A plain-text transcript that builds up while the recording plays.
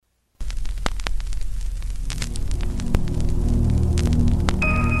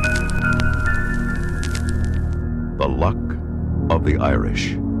of the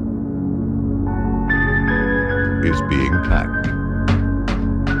Irish is being packed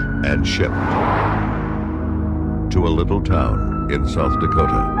and shipped to a little town in South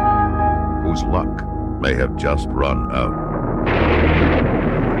Dakota whose luck may have just run out.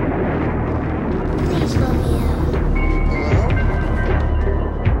 Please let me out.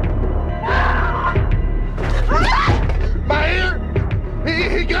 My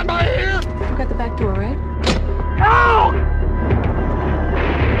ear! He got my ear! You got the back door, right? Ow!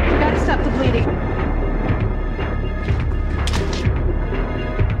 You gotta stop the bleeding.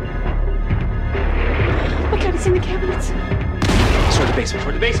 Look out, it's in the cabinets. Toward the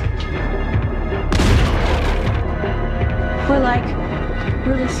basement. We're like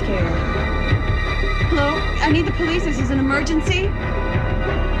really scared. Hello? I need the police. This is an emergency.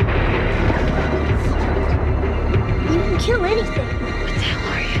 You can kill anything. What the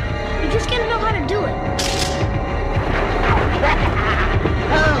hell are you? You just gotta know how to do it.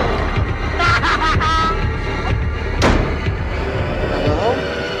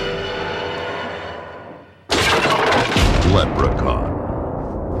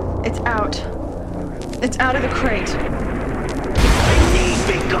 Leprechaun. It's out. It's out of the crate. I need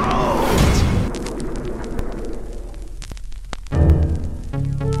the gold!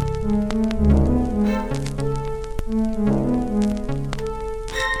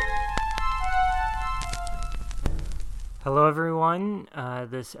 Hello, everyone.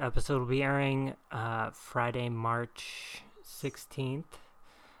 This episode will be airing Friday, March 16th.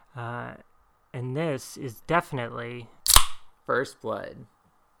 And this is definitely... First Blood,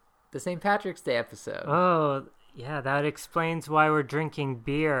 the St. Patrick's Day episode. Oh, yeah, that explains why we're drinking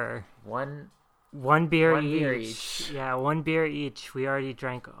beer. One beer beer each. each. Yeah, one beer each. We already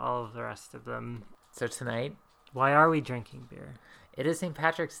drank all of the rest of them. So tonight, Why are we drinking beer? it is St.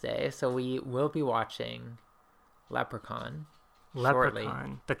 Patrick's Day, so we will be watching Leprechaun shortly.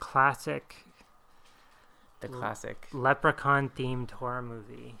 Leprechaun, the classic The classic leprechaun-themed horror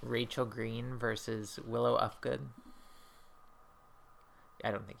movie. Rachel Green versus Willow Ufgood. I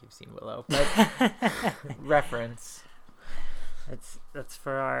don't think you've seen Willow, but reference. That's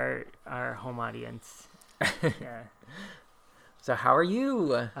for our home audience. Yeah. So how are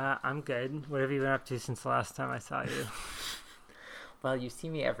you? I'm good. What have you been up to since the last time I saw you? Well, you see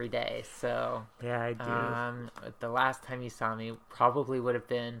me every day, so Yeah, I do. the last time you saw me probably would have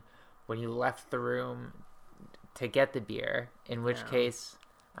been when you left the room to get the beer, in which case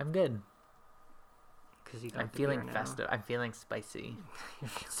I'm good. 'Cause you got I'm the feeling beer now. festive. I'm feeling spicy.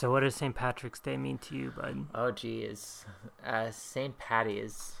 So what does St. Patrick's Day mean to you, bud? Oh, geez. St.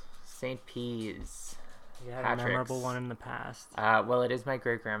 Patty's. St. P's. You had a Patrick's. memorable one in the past. Well, it is my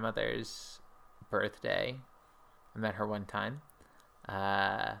great-grandmother's birthday. I met her one time.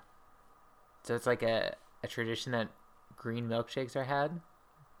 So it's like a tradition that green milkshakes are had.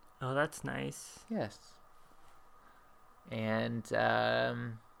 Oh, that's nice. Yes. And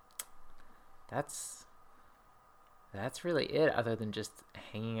that's really it, other than just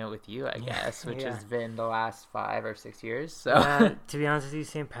hanging out with you, I guess, which Yeah. has been the last 5 or 6 years. So To be honest with you,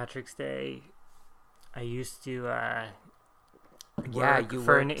 St. Patrick's Day, I used to work you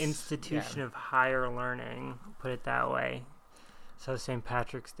for an worked- institution yeah. of higher learning, put it that way. So St.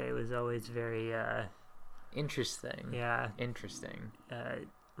 Patrick's Day was always very, Interesting. Interesting.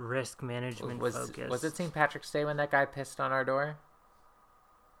 risk management focused. Was it St. Patrick's Day when that guy pissed on our door?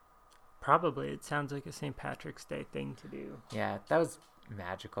 Probably. It sounds like a St. Patrick's Day thing to do. Yeah, that was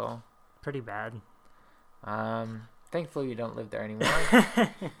magical. Pretty bad. Thankfully you don't live there anymore.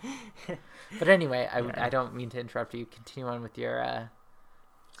 But anyway, I don't mean to interrupt you. Continue on with your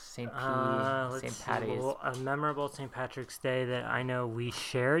St. Patty's. Well, a memorable St. Patrick's Day that I know we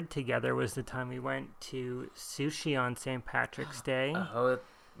shared together was the time we went to sushi on St. Patrick's Day. Oh,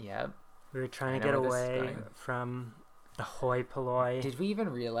 yeah. We were trying I to get know where this is away going. from the hoi polloi. Did we even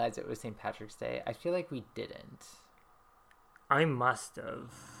realize it was St. Patrick's Day? I feel like we didn't. I must have.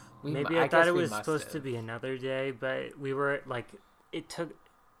 I Maybe I thought guess it we was must supposed to have. be another day, but we were like,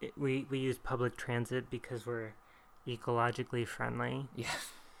 we used public transit because we're ecologically friendly. Yeah.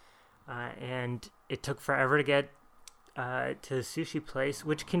 And it took forever to get to the sushi place,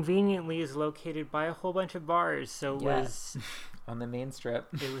 which conveniently is located by a whole bunch of bars. So it was On the main strip.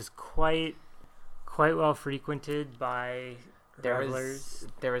 it was quite well frequented by revelers.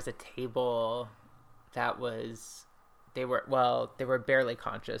 There was a table that was they were barely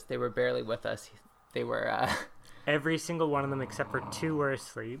conscious. They were barely with us. They were Every single one of them except for 2 were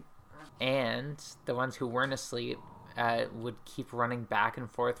asleep. and the ones who weren't asleep would keep running back and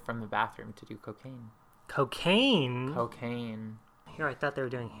forth from the bathroom to do cocaine. Cocaine? Cocaine. Here, I thought they were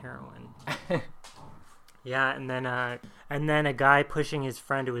doing heroin. Yeah, and then a guy pushing his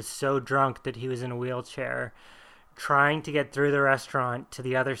friend who was so drunk that he was in a wheelchair, trying to get through the restaurant to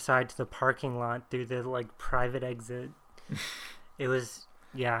the other side to the parking lot through the like private exit. It was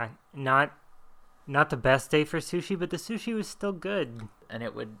not the best day for sushi, but the sushi was still good. And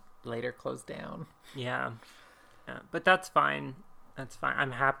it would later close down. Yeah, but that's fine. That's fine.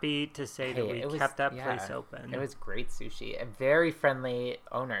 I'm happy to say that we kept that place open. It was great sushi and very friendly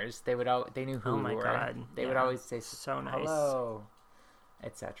owners. They knew who we were. God. They would always say so nice, hello,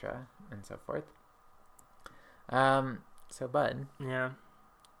 etc. and so forth. So Bud. Yeah.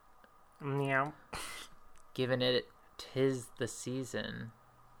 Meow. Given it 'tis the season.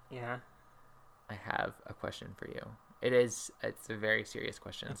 Yeah. I have a question for you. It's a very serious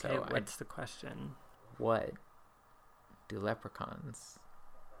question. Okay, so what's the question? What do leprechauns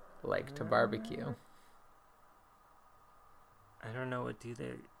like to barbecue? I don't know. What do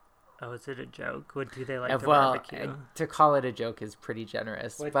they... Oh, is it a joke? What do they like to well, barbecue? To call it a joke is pretty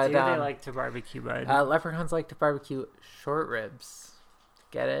generous. What but, do they like to barbecue, Bud? Leprechauns like to barbecue short ribs.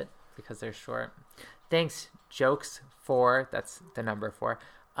 Get it? Because they're short. Thanks, Jokes4, that's the number 4,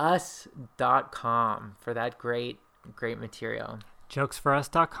 us.com for that great material.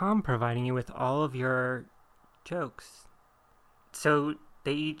 Jokesforus.com, providing you with all of your jokes. So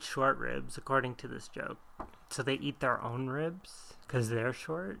they eat short ribs, according to this joke. So they eat their own ribs because they're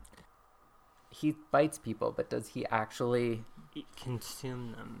short? He bites people, but does he actually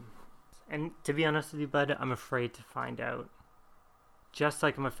consume them? And to be honest with you, Bud, I'm afraid to find out. Just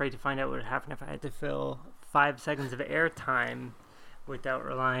like I'm afraid to find out what would happen if I had to fill 5 seconds of airtime without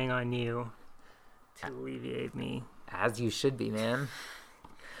relying on you to alleviate me. As you should be, man.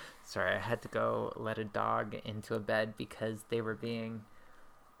 Sorry, I had to go let a dog into a bed because they were being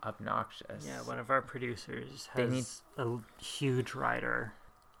obnoxious. Yeah, one of our producers has a huge rider.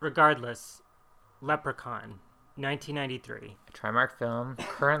 Regardless, Leprechaun, 1993. A Trimark film,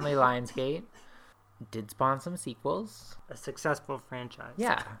 currently Lionsgate. Did spawn some sequels. A successful franchise.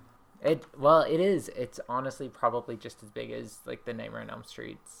 Yeah. It is. It's honestly probably just as big as like the Nightmare on Elm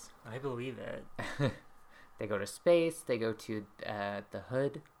Streets. I believe it. They go to space. They go to the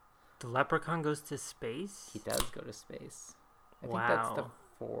hood. The Leprechaun goes to space? He does go to space. I Wow. think that's the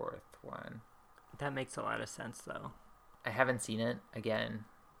 4th one. That makes a lot of sense, though. I haven't seen it. Again,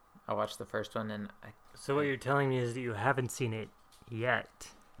 I watched the first one and So what you're telling me is that you haven't seen it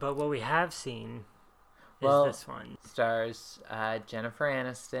yet. But what we have seen is this one. Stars Jennifer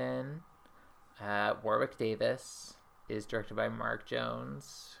Aniston, Warwick Davis, is directed by Mark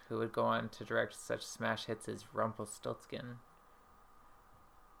Jones, who would go on to direct such smash hits as Rumpelstiltskin.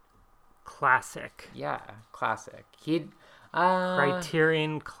 Classic. Yeah, classic.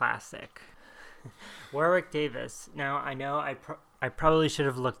 Criterion classic. Warwick Davis. Now, I know I probably should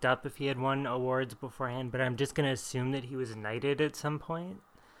have looked up if he had won awards beforehand, but I'm just going to assume that he was knighted at some point.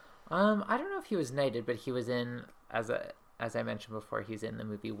 I don't know if he was knighted, but he was in, as I mentioned before, he's in the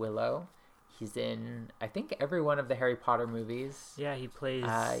movie Willow. He's in, I think, every one of the Harry Potter movies. Yeah, he plays...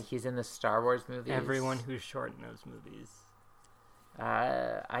 he's in the Star Wars movies. Everyone who's short in those movies.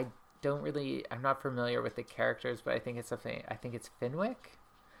 I'm not familiar with the characters, but I think it's Fenwick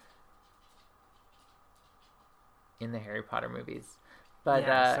in the Harry Potter movies. But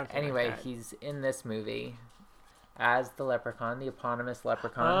anyway, like he's in this movie as the Leprechaun, the eponymous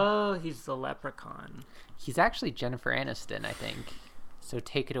Leprechaun. Oh, he's the Leprechaun. He's actually Jennifer Aniston, I think. So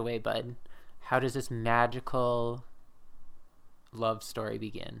take it away, Bud. How does this magical love story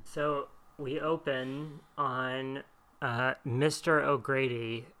begin? So we open on Mr.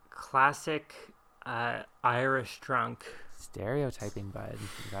 O'Grady, classic Irish drunk. Stereotyping, Bud.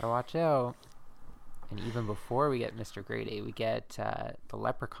 You gotta watch out. And even before we get Mr. Grady, we get the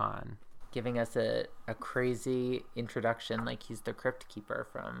Leprechaun giving us a crazy introduction, like he's the Crypt Keeper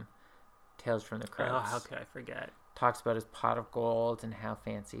from Tales from the Crypt. Oh, how could I forget? Talks about his pot of gold and how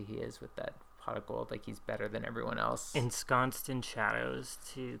fancy he is with that pot of gold, like he's better than everyone else. Ensconced in shadows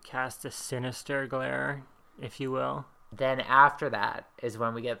to cast a sinister glare, if you will. Then after that is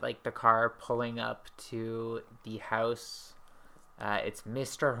when we get like the car pulling up to the house. It's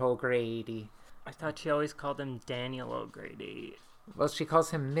Mr. O'Grady. I thought she always called him Daniel O'Grady. Well, she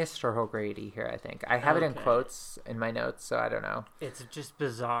calls him Mr. O'Grady here, I think. I have it in quotes in my notes, so I don't know. It's just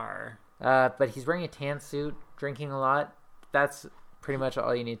bizarre. But he's wearing a tan suit, drinking a lot. That's pretty much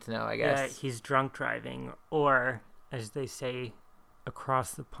all you need to know, I guess. Yeah, he's drunk driving, or, as they say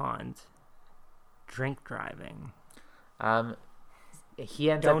across the pond, drink driving.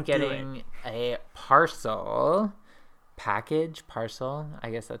 He ends up getting a parcel.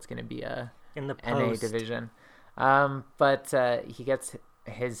 In the post. NA division. But he gets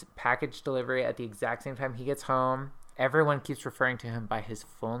his package delivery at the exact same time he gets home. Everyone keeps referring to him by his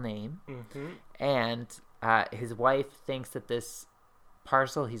full name. Mm-hmm. And his wife thinks that this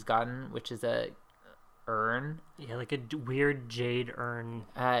parcel he's gotten, which is a urn. Yeah, like a weird jade urn.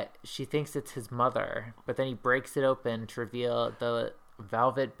 She thinks it's his mother, but then he breaks it open to reveal the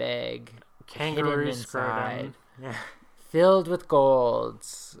velvet bag Kangaroo hidden inside, scrotum. Yeah. filled with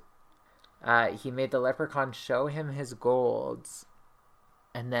golds. He made the leprechaun show him his golds,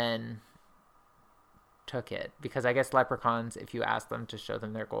 and then took it, because I guess leprechauns, if you ask them to show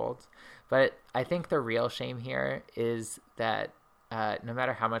them their golds. But I think the real shame here is that no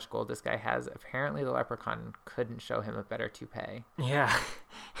matter how much gold this guy has, apparently the leprechaun couldn't show him a better toupee. Yeah.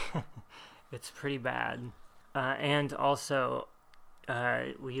 It's pretty bad. And also,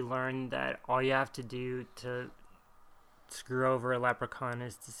 we learned that all you have to do to screw over a leprechaun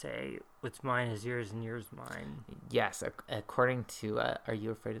is to say, what's mine is yours and yours mine. Yes, according to Are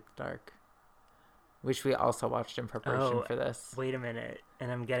You Afraid of the Dark? Which we also watched in preparation for this. Wait a minute,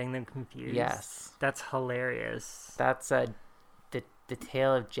 and I'm getting them confused. Yes. That's hilarious. That's the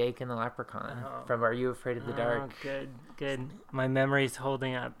tale of Jake and the Leprechaun from Are You Afraid of the Dark? Good, good. My memory's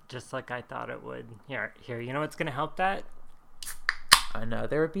holding up just like I thought it would. Here, you know what's going to help that?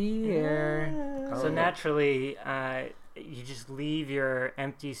 Another beer. So naturally, you just leave your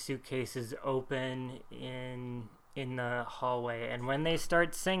empty suitcases open in the hallway, and when they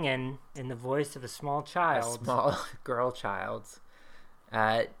start singing in the voice of a small child, A small girl child.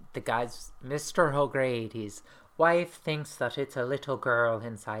 The guy's Mr. O'Grady's wife thinks that it's a little girl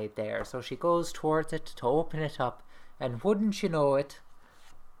inside there, so she goes towards it to open it up, and wouldn't you know it?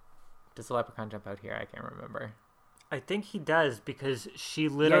 Does the leprechaun jump out here? I can't remember. I think he does, because she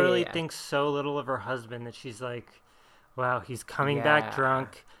literally yeah. thinks so little of her husband that she's like, wow, he's coming back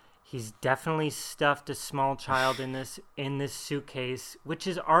drunk. He's definitely stuffed a small child in this suitcase, which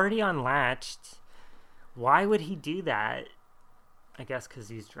is already unlatched. Why would he do that? I guess because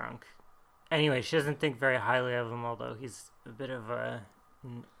he's drunk. Anyway, she doesn't think very highly of him, although he's a bit of a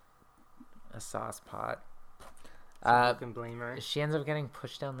sauce pot. So who can blame her? She ends up getting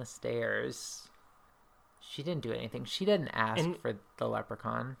pushed down the stairs. She didn't do anything. She didn't ask for the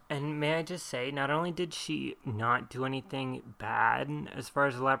leprechaun. And may I just say, not only did she not do anything bad as far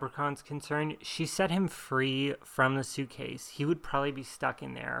as the leprechaun's concerned, she set him free from the suitcase. He would probably be stuck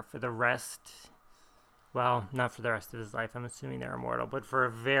in there for the rest, well, not for the rest of his life. I'm assuming they're immortal, but for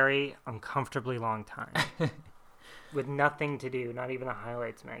a very uncomfortably long time. With nothing to do, not even a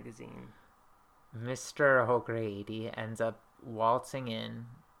highlights magazine. Mr. O'Grady ends up waltzing in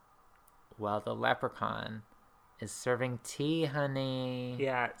while the leprechaun is serving tea, honey.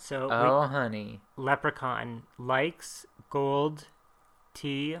 Yeah, so... honey. Leprechaun likes gold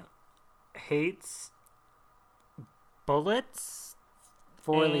tea, hates bullets.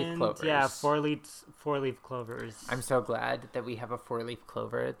 Four-leaf clovers. Yeah, four-leaf clovers. I'm so glad that we have a four-leaf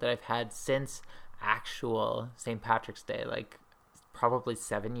clover that I've had since actual St. Patrick's Day, like probably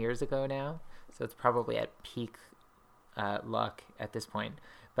 7 years ago now. So it's probably at peak luck at this point.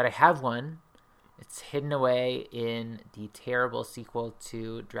 But I have one. It's hidden away in the terrible sequel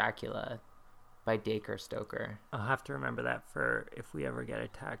to Dracula by Dacre Stoker. I'll have to remember that for if we ever get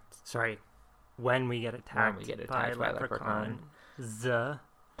attacked. Sorry, when we get attacked, by leprechaun.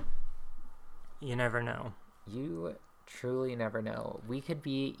 You never know. You truly never know. We could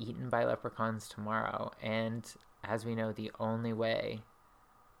be eaten by leprechauns tomorrow, and as we know, the only way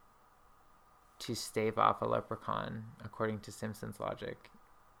to stave off a leprechaun, according to Simpsons logic,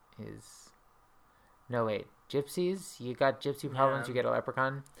 is... No, wait. Gypsies? You got gypsy problems, you get a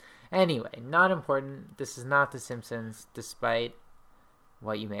leprechaun? Anyway, not important. This is not The Simpsons, despite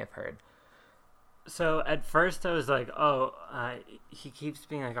what you may have heard. So at first I was like, he keeps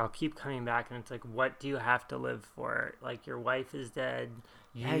being like, I'll keep coming back. And it's like, what do you have to live for? Like, your wife is dead.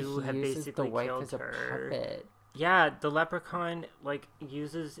 You have basically the wife killed as a her. Puppet. Yeah, the leprechaun, like,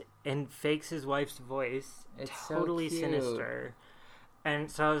 uses and fakes his wife's voice. It's totally so cute. sinister.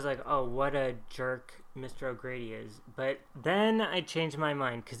 And so I was like, oh, what a jerk Mr. O'Grady is. But then I changed my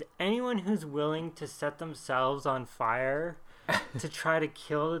mind, because anyone who's willing to set themselves on fire to try to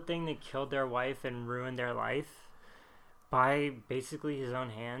kill the thing that killed their wife and ruined their life by basically his own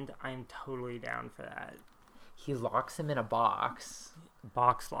hand, I'm totally down for that. He locks him in a box.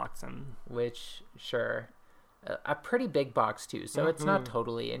 Box locks him. Which, sure. A pretty big box, too, so it's not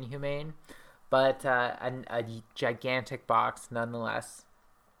totally inhumane. But a gigantic box, nonetheless.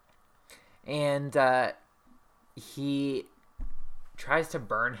 And he tries to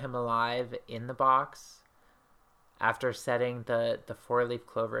burn him alive in the box after setting the four-leaf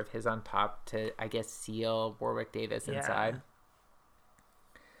clover of his on top to, I guess, seal Warwick Davis inside.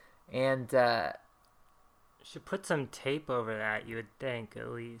 And Should put some tape over that, you would think, at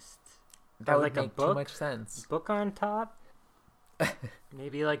least. that Or would like a make too book? much sense. Book on top?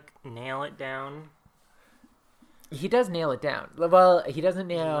 Maybe, like, nail it down? He does nail it down. Well, he doesn't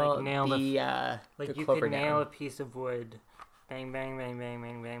nail, Like, nail the Like, the you clover could nail down. a piece of wood. Bang, bang, bang, bang,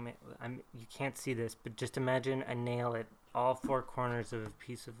 bang, bang, bang. You can't see this, but just imagine a nail at all four corners of a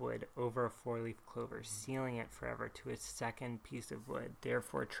piece of wood over a four-leaf clover, sealing it forever to a second piece of wood,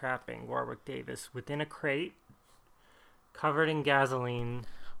 therefore trapping Warwick Davis within a crate covered in gasoline.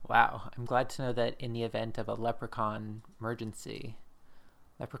 Wow, I'm glad to know that in the event of a leprechaun emergency.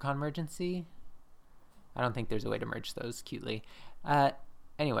 Leprechaun emergency? I don't think there's a way to merge those cutely.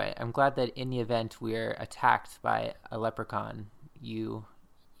 Anyway, I'm glad that in the event we're attacked by a leprechaun, you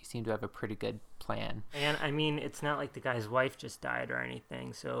seem to have a pretty good plan. And I mean, it's not like the guy's wife just died or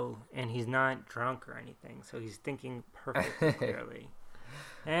anything, and he's not drunk or anything, so he's thinking perfectly clearly.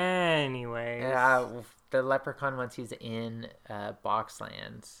 Anyways. The leprechaun, once he's in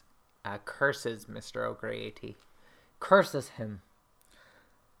Boxlands, curses Mr. O'Grady. Curses him.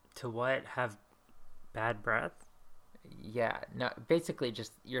 To what? Have bad breath? Yeah, no, basically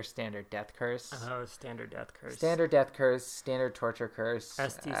just your standard death curse. Oh, standard death curse. Standard death curse, standard torture curse.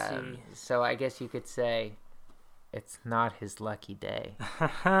 SDC. So I guess you could say it's not his lucky day.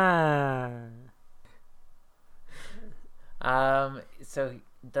 So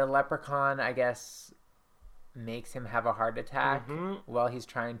the leprechaun, I guess, makes him have a heart attack while he's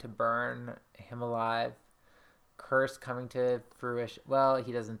trying to burn him alive. Curse coming to fruition. Well,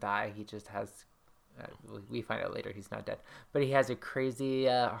 he doesn't die. He just has... we find out later he's not dead. But he has a crazy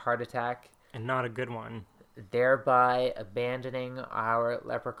heart attack. And not a good one. Thereby abandoning our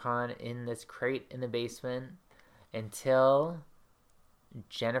leprechaun in this crate in the basement until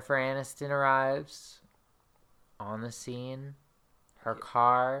Jennifer Aniston arrives on the scene. Her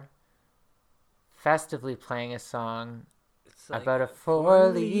car festively playing a song Like about a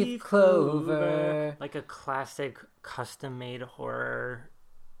four-leaf clover. Like a classic custom-made horror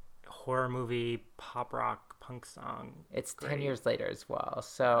movie, pop rock, punk song. It's Great. 10 years later as well.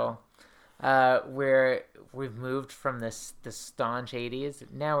 So we've moved from the staunch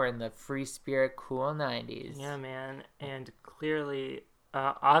 80s. Now we're in the free spirit, cool 90s. Yeah, man. And clearly,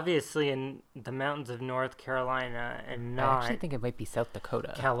 obviously in the mountains of North Carolina and I not actually think it might be South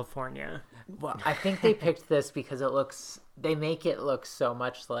Dakota. California. Well, I think they picked this because they make it look so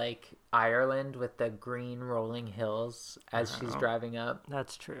much like Ireland with the green rolling hills as she's driving up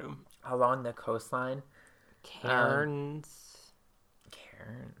That's true. along the coastline. Cairns.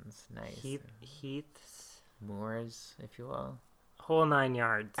 Cairns, nice. Heaths. Moors, if you will. Whole 9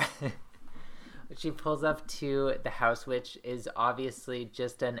 yards. She pulls up to the house, which is obviously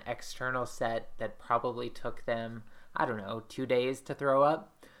just an external set that probably took them, I don't know, 2 days to throw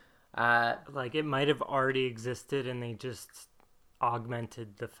up. Like it might have already existed and they just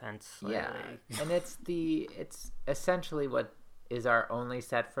augmented the fence slightly. Yeah, and it's essentially what is our only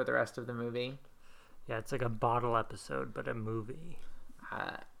set for the rest of the movie. Yeah, it's like a bottle episode, but a movie.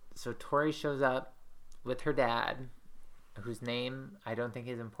 So Tori shows up with her dad, whose name I don't think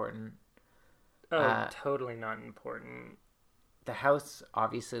is important. Oh, totally not important. The house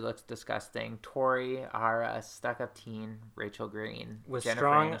obviously looks disgusting. Tori, our stuck-up teen, Rachel Green, With Jennifer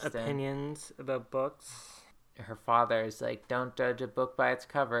strong Aniston. opinions about books. Her father is like, don't judge a book by its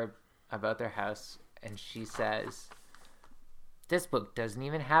cover about their house. And she says, this book doesn't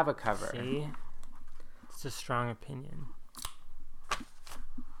even have a cover. See? It's a strong opinion.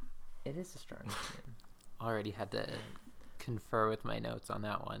 It is a strong opinion. Already had to confer with my notes on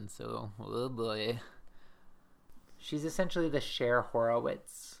that one, so oh boy. She's essentially the Cher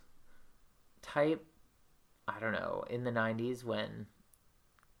Horowitz type. I don't know, in the 90s when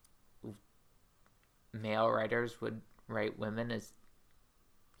male writers would write women as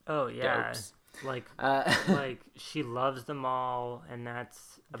Oh yeah, dopes. like like she loves them all, and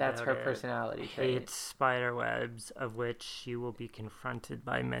that's That's about her it. personality trait. Hates spider webs, of which she will be confronted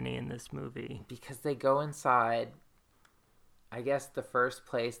by many in this movie. Because they go inside. I guess the first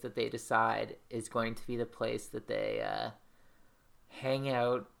place that they decide is going to be the place that they hang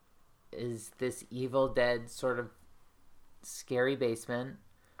out is this Evil Dead sort of scary basement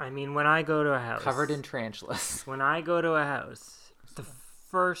I mean, when I go to a house covered in tarantulas. when I go to a house, the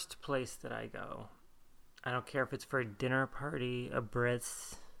first place that I go, I don't care if it's for a dinner party, a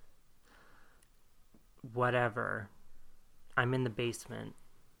bris, whatever, I'm in the basement.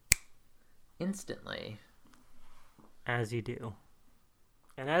 Instantly. As you do.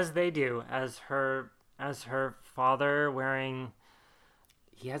 And as they do, as her father wearing...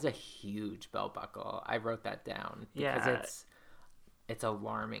 He has a huge belt buckle. I wrote that down because Yeah. It's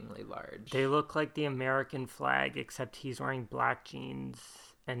alarmingly large. They look like the American flag, except he's wearing black jeans.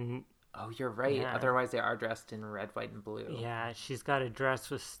 And Oh, you're right. Yeah. Otherwise, they are dressed in red, white, and blue. yeah, she's got a dress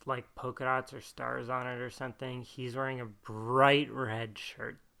with like polka dots or stars on it or something. He's wearing a bright red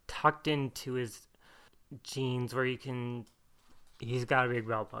shirt tucked into his jeans where he's got a big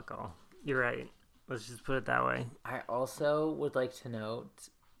belt buckle. You're right. Let's just put it that way. I also would like to note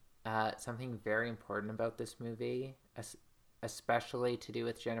something very important about this movie, especially to do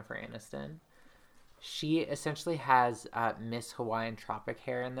with Jennifer Aniston. She essentially has Miss Hawaiian Tropic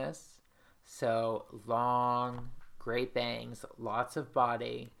hair in this. So long, great bangs, lots of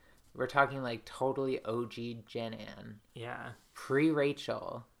body. We're talking like totally OG Jen Ann. Yeah.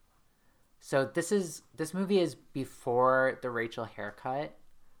 Pre-Rachel. So this movie is before the Rachel haircut,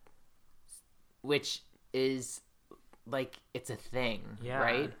 which is like it's a thing, Yeah.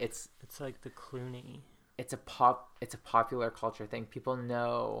 right? It's like the Clooney. it's a popular culture thing. People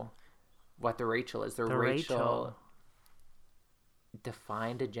know what the Rachel is. The Rachel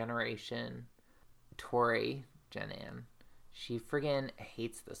defined a generation. Tori, Jen Ann, she friggin'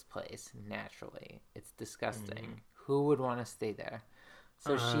 hates this place naturally. It's disgusting. Who would want to stay there?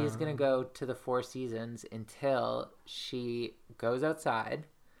 So she's going to go to the Four Seasons until she goes outside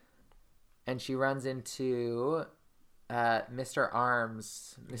and she runs into Mr.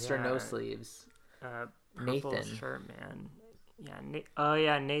 Arms, Mr. Yeah. No Sleeves, Purple Nathan. shirt man.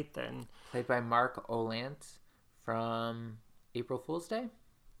 Yeah, Nathan. played by Mark Olant from April Fool's Day.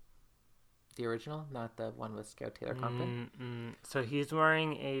 The original, not the one with Scout Taylor Compton. So he's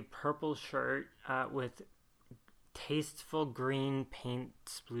wearing a purple shirt with tasteful green paint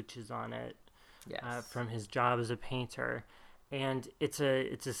splooches on it. Yes. From his job as a painter, and it's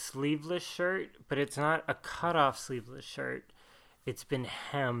a sleeveless shirt, but it's not a cut-off sleeveless shirt. It's been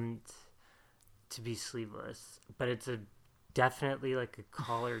hemmed to be sleeveless, but it's definitely like a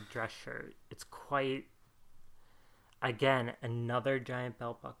collared dress shirt. It's quite, again, another giant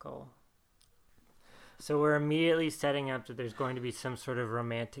belt buckle. So we're immediately setting up that there's going to be some sort of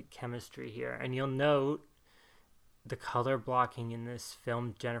romantic chemistry here, and you'll note the color blocking in this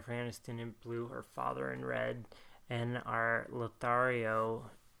film: Jennifer Aniston in blue, her father in red, and our Lothario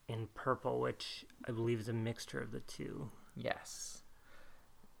in purple, which I believe is a mixture of the two. Yes.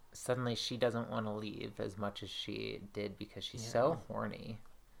 Suddenly she doesn't want to leave as much as she did because she's so horny.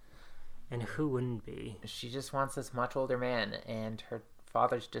 And who wouldn't be? She just wants this much older man, and her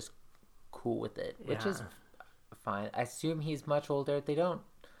father's just cool with it, which is fine. I assume he's much older. They don't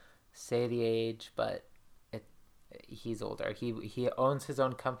say the age, but he's older. He owns his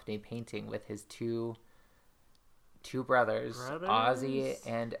own company painting with his two brothers, Ozzy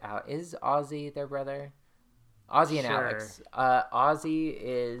and Al. Is Ozzy their brother? Ozzy and Sure. Alex. Ozzy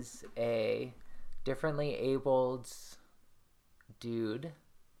is a differently abled dude.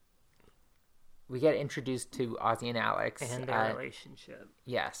 We get introduced to Ozzy and Alex. And their relationship.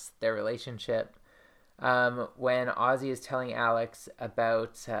 Yes, their relationship. When Ozzy is telling Alex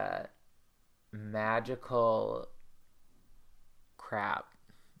about magical crap,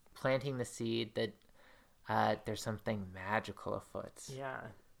 planting the seed that there's something magical afoot. Yeah,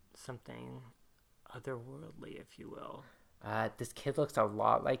 something otherworldly, if you will. This kid looks a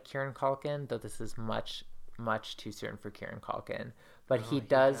lot like Kieran Culkin, though this is much, much too soon for Kieran Culkin. But he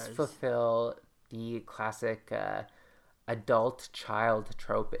does fulfill the classic adult child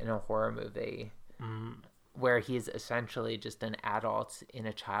trope in a horror movie, where he's essentially just an adult in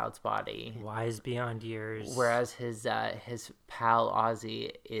a child's body. Wise beyond years. Whereas his pal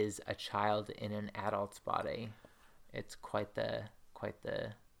Ozzy is a child in an adult's body. It's quite the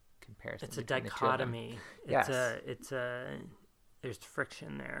comparison. It's a between the two of them. dichotomy. Yes. There's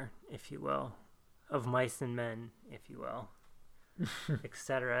friction there, if you will, of mice and men, if you will,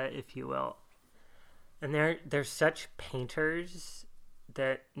 etc., if you will. And they're such painters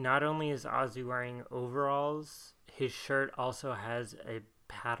that not only is Ozzy wearing overalls, his shirt also has a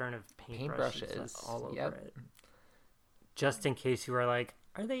pattern of paintbrushes all over it. Just in case you were like,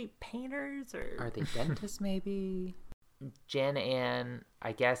 are they painters or are they dentists maybe? Jen Ann,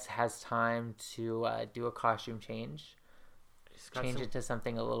 I guess, has time to do a costume change. Change it to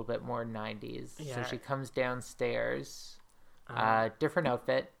something a little bit more 90s. Yeah. So she comes downstairs. Different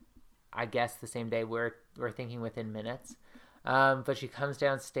outfit. I guess the same day. We're thinking within minutes. But she comes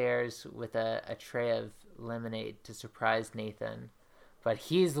downstairs with a tray of lemonade to surprise Nathan. But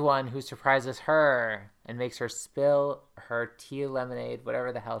he's the one who surprises her and makes her spill her tea lemonade,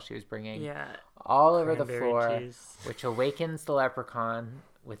 whatever the hell she was bringing, all over the floor, which awakens the leprechaun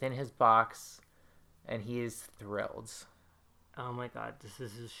within his box, and he is thrilled. Oh my god, this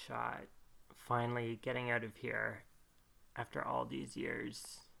is his shot. Finally getting out of here. after all these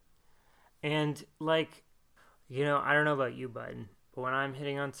years. And, like, you know, I don't know about you, bud, but when I'm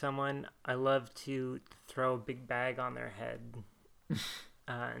hitting on someone, I love to throw a big bag on their head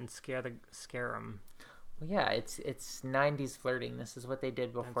and scare them. Well, yeah, it's 90s flirting. This is what they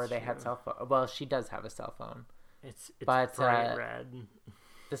did before That's they had true. cell phone. Well, she does have a cell phone. It's But, bright red.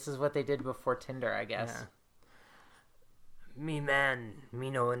 This is what they did before Tinder, I guess. Yeah. Me man,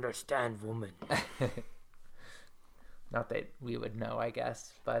 me no understand woman. Not that we would know, I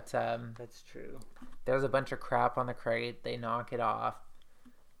guess. But That's true. there's a bunch of crap on the crate. They knock it off.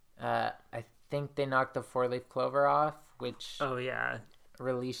 I think they knocked the 4-leaf clover off, which Oh yeah,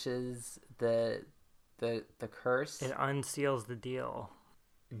 releases the curse. it unseals the deal.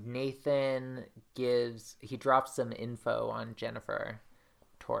 Nathan drops some info on Jennifer.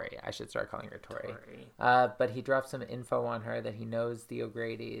 Tori. I should start calling her Tori. Tori. But he drops some info on her that he knows the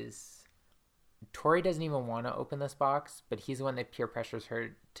O'Grady's. Tori doesn't even want to open this box, but he's the one that peer pressures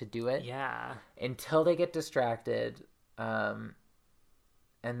her to do it. Yeah. Until they get distracted. And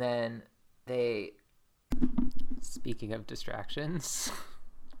then they... Speaking of distractions...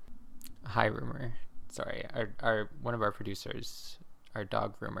 Hi, Rumor. Sorry, our one of our producers, our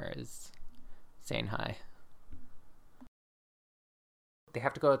dog Rumor, is saying hi. They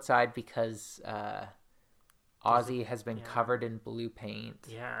have to go outside because Ozzy has been covered in blue paint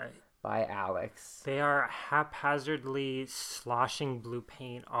Yeah. by Alex. They are haphazardly sloshing blue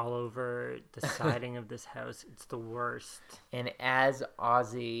paint all over the siding of this house. It's the worst. And as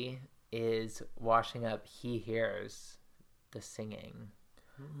Ozzy is washing up, he hears the singing.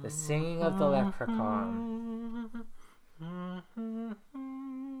 The singing of the leprechaun.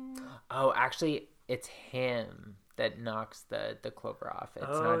 Oh, actually, it's him that knocks the clover off. It's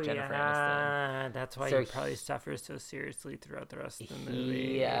not Jennifer Aniston. That's why So he probably suffers so seriously throughout the rest of the He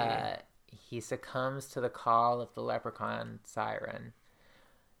movie. he succumbs to the call of the leprechaun siren,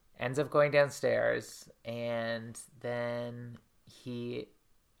 ends up going downstairs, and then he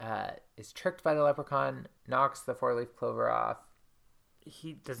is tricked by the leprechaun, knocks the 4-leaf clover off.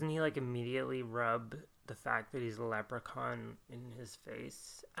 He doesn't he like immediately rub the fact that he's a leprechaun in his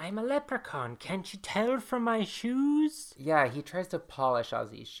face. I'm a leprechaun. Can't you tell from my shoes? Yeah, he tries to polish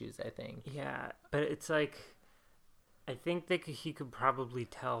Ozzy's shoes, I think. Yeah, but it's like, I think that he could probably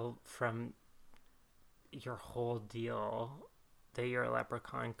tell from your whole deal that you're a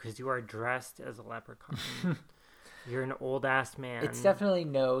leprechaun because you are dressed as a leprechaun. You're an old ass man. It's definitely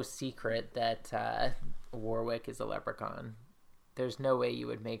no secret that Warwick is a leprechaun. There's no way you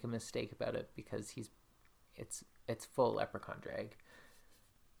would make a mistake about it because it's full leprechaun drag.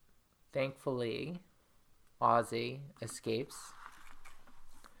 Thankfully, Ozzy escapes.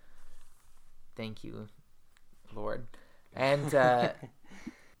 Thank you, Lord. And the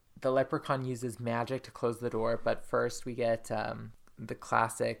leprechaun uses magic to close the door, but first we get the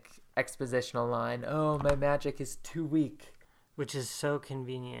classic expositional line, "Oh, my magic is too weak." Which is so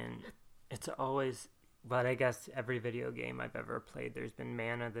convenient. It's always, but I guess every video game I've ever played, there's been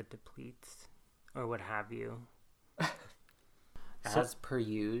mana that depletes or what have you. As per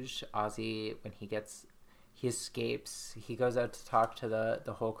usual, Ozzy, when he escapes, he goes out to talk to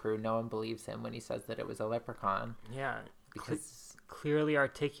the whole crew. No one believes him when he says that it was a leprechaun. Yeah, Because clearly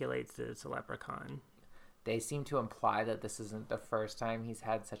articulates that it's a leprechaun. they seem to imply that this isn't the first time he's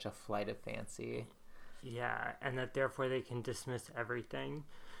had such a flight of fancy. Yeah, and that therefore they can dismiss everything.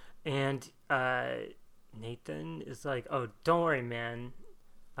 And Nathan is like, "Oh, don't worry, man.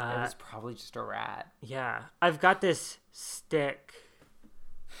 It was probably just a rat. Yeah, I've got this stick."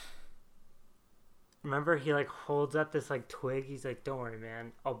 Remember, he like holds up this like twig. He's like, "Don't worry,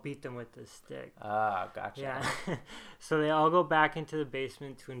 man. I'll beat them with this stick." Ah, gotcha. Yeah. So they all go back into the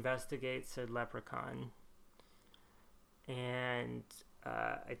basement to investigate said leprechaun. And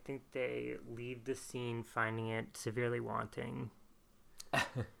I think they leave the scene finding it severely wanting.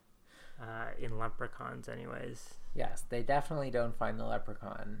 In leprechauns, anyways. Yes, they definitely don't find the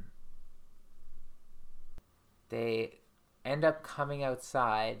leprechaun. They end up coming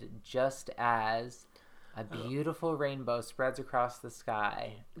outside just as a beautiful rainbow spreads across the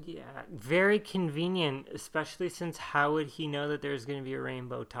sky. Yeah, very convenient, especially since how would he know that there's going to be a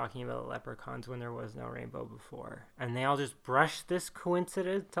rainbow talking about leprechauns when there was no rainbow before? And they all just brush this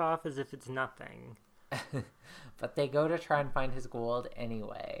coincidence off as if it's nothing. But they go to try and find his gold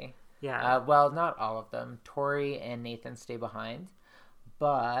anyway. Yeah. Well, not all of them. Tori and Nathan stay behind.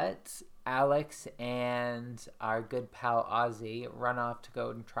 But Alex and our good pal Ozzy run off to go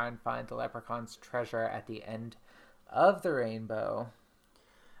and try and find the leprechaun's treasure at the end of the rainbow.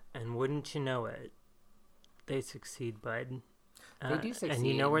 And wouldn't you know it, they succeed, bud. They do And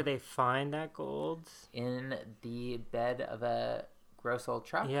you know succeed. where they find that gold? In the bed of a gross old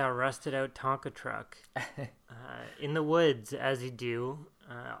truck. Yeah, rusted out Tonka truck. In the woods, as you do,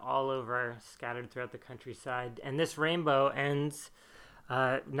 all over, scattered throughout the countryside. And this rainbow ends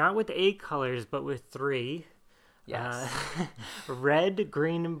not with 8 colors, but with 3. Yes. Red,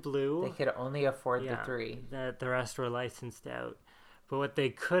 green, and blue. They could only afford the 3. The rest were licensed out. But what they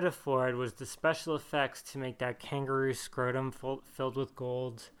could afford was the special effects to make that kangaroo scrotum filled with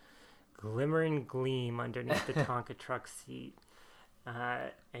gold glimmer and gleam underneath the Tonka truck seat.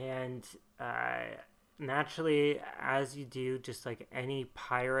 And naturally, as you do, just like any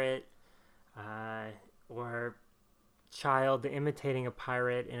pirate or child imitating a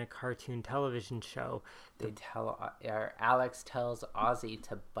pirate in a cartoon television show, Alex tells Ozzy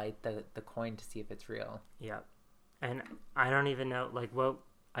to bite the coin to see if it's real. yeah. And I don't even know, like, what,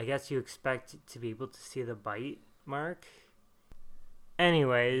 I guess you expect to be able to see the bite mark.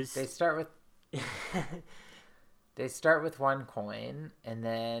 Anyways. They start with one coin, and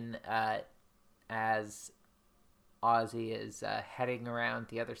then as Ozzy is heading around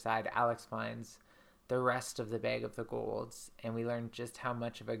the other side, Alex finds the rest of the bag of the golds, and we learn just how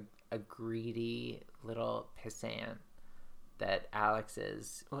much of a greedy little pissant that Alex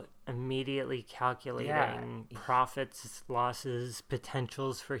is. Immediately calculating profits, losses,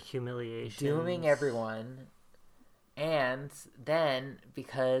 potentials for humiliation. Dooming everyone. And then,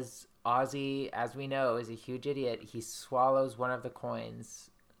 because Ozzy, as we know, is a huge idiot, he swallows one of the coins.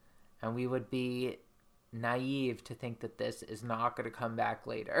 And we would be naive to think that this is not going to come back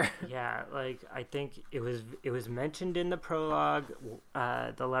later. Yeah, like, I think it was mentioned in the prologue.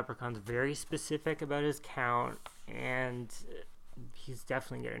 The leprechaun's very specific about his count, and he's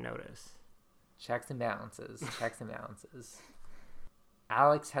definitely going to notice. Checks and balances.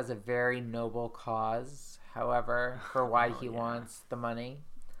 Alex has a very noble cause, however, for why he wants the money.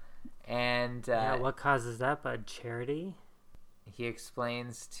 And what causes that, bud? Charity? He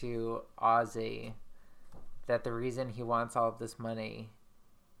explains to Ozzy that the reason he wants all of this money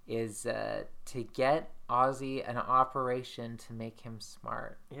is to get Ozzy an operation to make him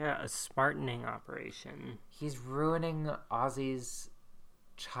smart. Yeah, a smartening operation. He's ruining Ozzy's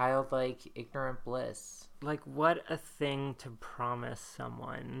childlike, ignorant bliss. Like, what a thing to promise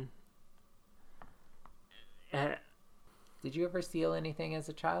someone. Did you ever steal anything as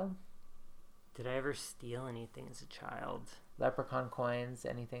a child? Did I ever steal anything as a child? Leprechaun coins,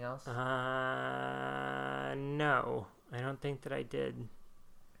 anything else? No. I don't think that I did.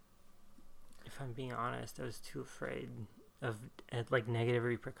 If I'm being honest, I was too afraid of like negative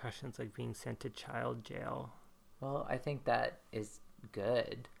repercussions, like being sent to child jail. Well, I think that is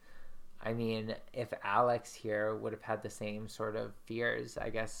good. I mean, if Alex here would have had the same sort of fears, I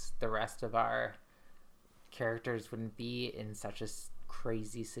guess the rest of our characters wouldn't be in such a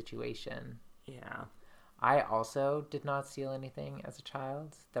crazy situation. Yeah. I also did not steal anything as a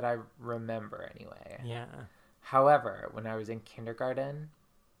child that I remember anyway. Yeah. However, when I was in kindergarten,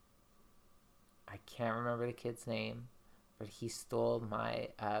 I can't remember the kid's name, but he stole my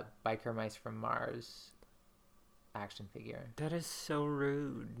Biker Mice from Mars action figure. That is so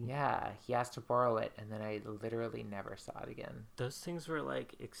rude. Yeah, he asked to borrow it, and then I literally never saw it again. Those things were,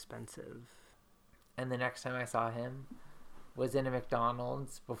 like, expensive. And the next time I saw him was in a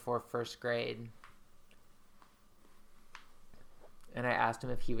McDonald's before first grade. And I asked him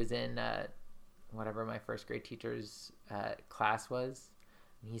if he was in whatever my first grade teacher's class was.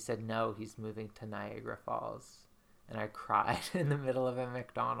 And he said no, he's moving to Niagara Falls. And I cried in the middle of a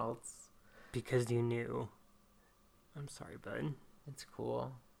McDonald's. Because you knew. I'm sorry, bud. It's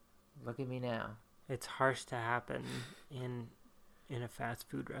cool. Look at me now. It's harsh to happen in a fast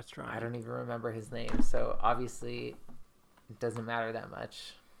food restaurant. I don't even remember his name, so obviously it doesn't matter that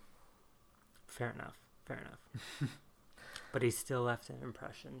much. Fair enough. But he still left an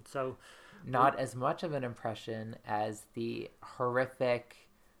impression. So not as much of an impression as the horrific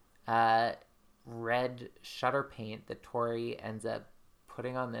red shutter paint that Tori ends up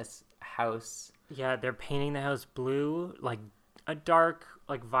putting on this house. Yeah, they're painting the house blue, like a dark,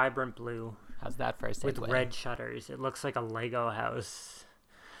 like vibrant blue. How's that for a segue? With red shutters. It looks like a Lego house.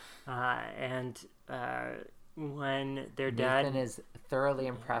 And when their dad... Nathan is thoroughly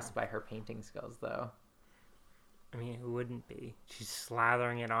impressed by her painting skills, though. I mean, who wouldn't be? She's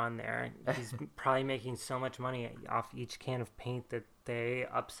slathering it on there. He's probably making so much money off each can of paint that they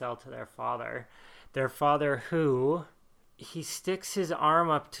upsell to their father. Their father who... He sticks his arm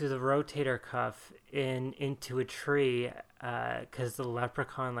up to the rotator cuff into a tree because the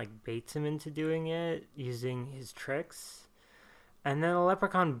leprechaun like baits him into doing it using his tricks. And then the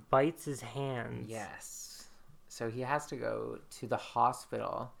leprechaun bites his hands. Yes. So he has to go to the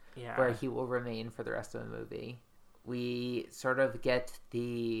hospital Yeah. where he will remain for the rest of the movie. We sort of get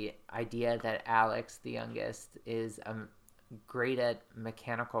the idea that Alex, the youngest, is great at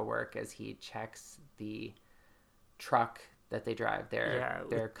mechanical work as he checks the truck that they drive,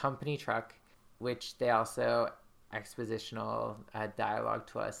 their company truck, which they also, expositional dialogue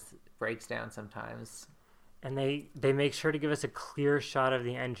to us, breaks down sometimes. And they make sure to give us a clear shot of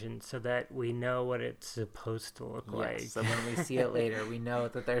the engine so that we know what it's supposed to look like. So when we see it later, we know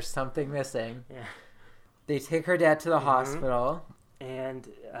that there's something missing. Yeah. They take her dad to the hospital. And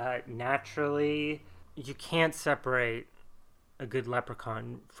naturally, you can't separate a good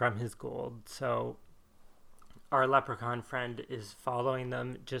leprechaun from his gold. So our leprechaun friend is following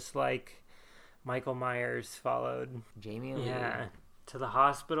them just like Michael Myers followed Jamie Lee. Yeah, to the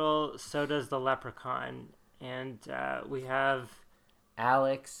hospital. So does the leprechaun. And we have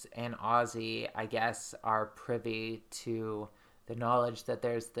Alex and Ozzy, I guess, are privy to the knowledge that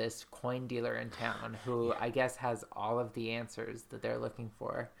there's this coin dealer in town who I guess has all of the answers that they're looking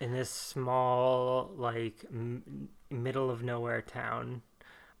for. in this small, like, middle of nowhere town.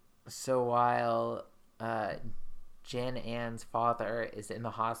 So while Jen Ann's father is in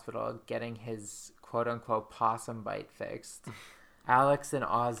the hospital getting his quote-unquote possum bite fixed, Alex and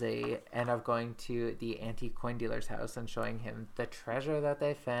Ozzy end up going to the antique coin dealer's house and showing him the treasure that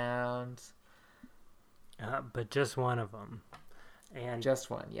they found. But just one of them. And Just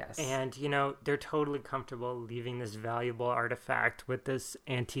one, yes. And, they're totally comfortable leaving this valuable artifact with this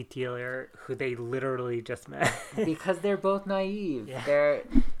antique dealer who they literally just met. Because they're both naive. Yeah.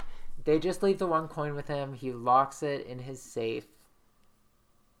 They just leave the one coin with him. He locks it in his safe.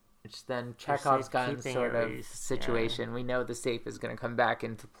 Which then Chekhov's gun safekeeping sort at of least, situation. yeah. We know the safe is going to come back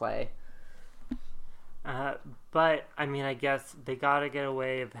into play. But, I guess they gotta get a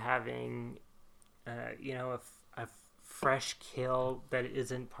way of having, a fresh kill that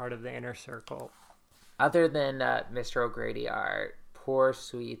isn't part of the inner circle. Other than Mr. O'Grady, our poor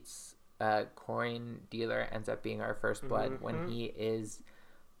Sweets coin dealer ends up being our first blood when he is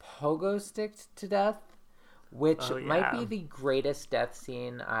pogo-sticked to death, which might be the greatest death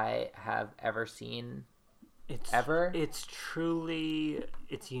scene I have ever seen. It's truly,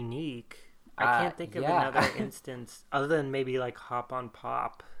 it's unique. I can't think of another instance other than maybe like Hop on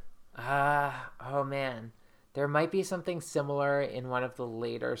Pop. Oh man. There might be something similar in one of the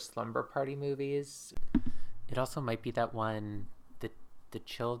later Slumber Party movies. It also might be that one, the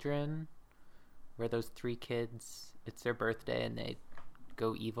Children, where those three kids, it's their birthday and they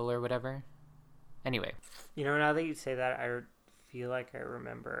go evil or whatever. Anyway. Now that you say that, I feel like I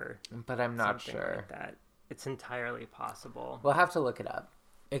remember. But I'm not something sure. Like that. It's entirely possible. We'll have to look it up.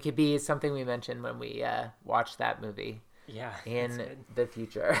 It could be something we mentioned when we watch that movie. Yeah. In the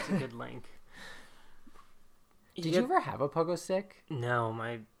future. It's a good link. Did you ever have a pogo stick? No,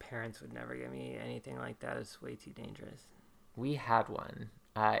 my parents would never give me anything like that. It's way too dangerous. We had one.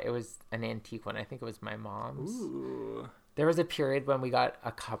 It was an antique one. I think it was my mom's. Ooh. There was a period when we got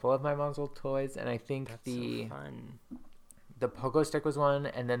a couple of my mom's old toys, and I think That's so fun. The pogo stick was one,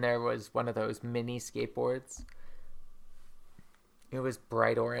 and then there was one of those mini skateboards. It was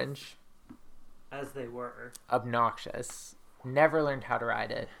bright orange. As they were. Obnoxious. Never learned how to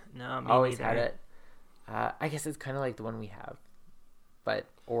ride it. No, me Always neither. had it. I guess it's kind of like the one we have, but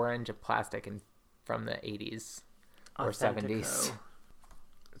orange and plastic and from the 80s or 70s.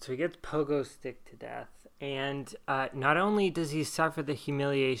 So he gets pogo stick to death, and not only does he suffer the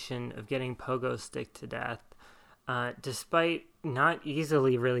humiliation of getting pogo stick to death, despite not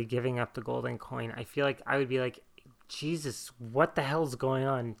easily really giving up the golden coin, I feel like I would be like, Jesus, what the hell's going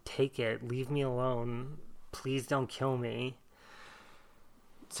on? Take it. Leave me alone. Please don't kill me.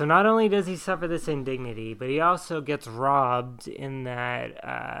 So not only does he suffer this indignity, but he also gets robbed in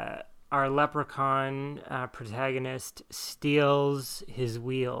that our leprechaun protagonist steals his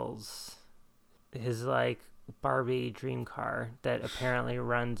wheels. His, Barbie dream car that apparently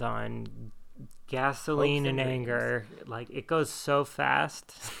runs on gasoline and anger. It goes so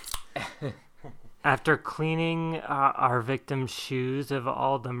fast. After cleaning our victim's shoes of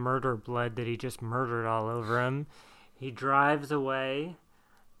all the murder blood that he just murdered all over him, he drives away.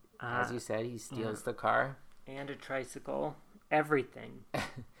 As you said, he steals the car. And a tricycle. Everything.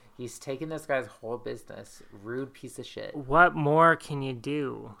 He's taken this guy's whole business. Rude piece of shit. What more can you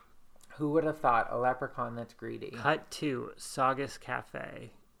do? Who would have thought a leprechaun that's greedy? Cut to Saugus Cafe.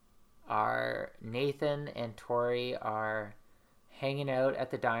 Our Nathan and Tori are hanging out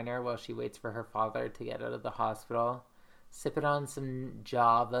at the diner while she waits for her father to get out of the hospital. Sipping on some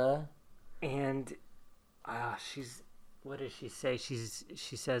Java. And she's... What does she say? She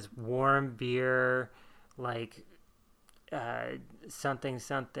says warm beer like something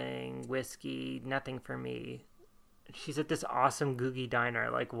something whiskey, nothing for me. She's at this awesome Googie diner.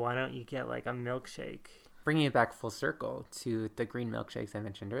 Like, why don't you get like a milkshake? Bringing it back full circle to the green milkshakes I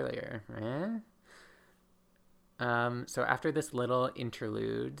mentioned earlier, right? So after this little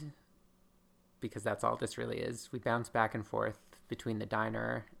interlude, because that's all this really is, we bounce back and forth between the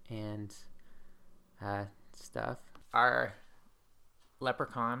diner and stuff. Our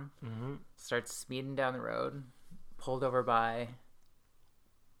leprechaun starts speeding down the road, pulled over by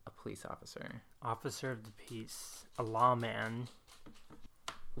a police officer. Officer of the peace, a lawman.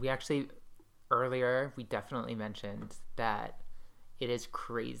 We actually, earlier, we definitely mentioned that it is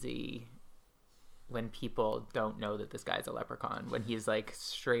crazy when people don't know that this guy's a leprechaun, when he's like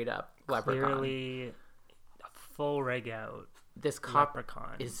straight up leprechaun. Clearly a full rig out. This cop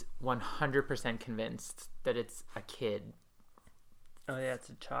leprechaun is 100% convinced that it's a kid. Oh yeah, it's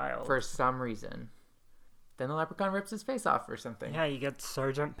a child. For some reason. Then the leprechaun rips his face off or something. Yeah, you get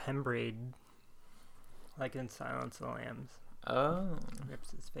Sergeant Pembrade, like in Silence of the Lambs. Oh.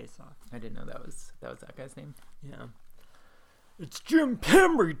 Rips his face off. I didn't know that was that guy's name. Yeah. It's Jim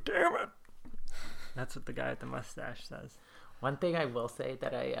Pembrade, damn it! That's what the guy with the mustache says. One thing I will say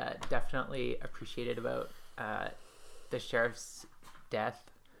that I definitely appreciated about the sheriff's death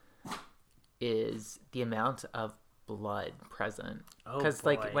is the amount of blood present. Because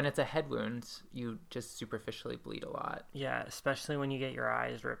like when it's a head wound, you just superficially bleed a lot. Yeah, especially when you get your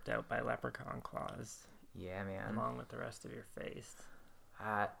eyes ripped out by leprechaun claws. Yeah, man. Along with the rest of your face.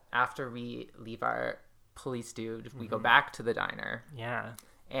 After we leave our police dude, we go back to the diner. Yeah.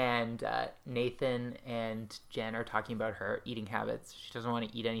 And Nathan and Jen are talking about her eating habits. She doesn't want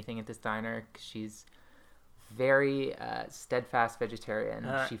to eat anything at this diner because she's very steadfast vegetarian.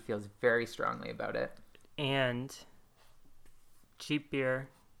 She feels very strongly about it. And cheap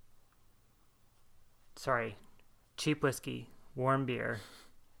whiskey, warm beer,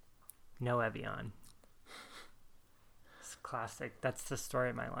 no Evian. It's classic. That's the story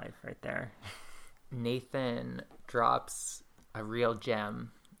of my life right there. Nathan drops a real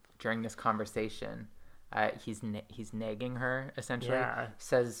gem during this conversation. He's nagging her, essentially. Yeah.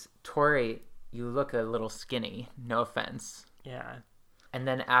 Says, Tori, you look a little skinny. No offense. Yeah. And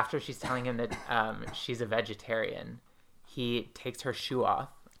then after she's telling him that she's a vegetarian, he takes her shoe off.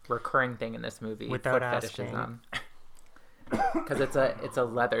 Recurring thing in this movie. Without foot asking. fetishism. Because it's a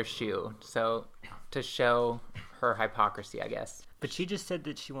leather shoe. So to show her hypocrisy, I guess. But she just said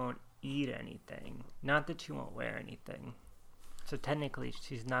that she won't eat anything, not that she won't wear anything. So technically,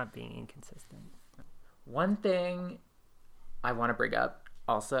 she's not being inconsistent. One thing I want to bring up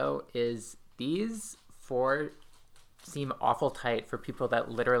also is these four seem awful tight for people that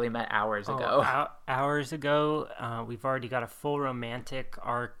literally met hours ago. Hours ago, we've already got a full romantic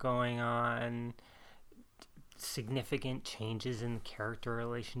arc going on. Significant changes in the character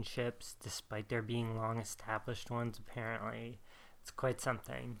relationships, despite there being long-established ones, apparently. It's quite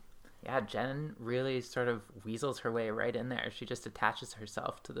something. Yeah, Jen really sort of weasels her way right in there. She just attaches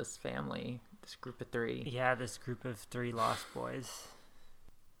herself to this family, this group of three. Yeah, this group of three lost boys.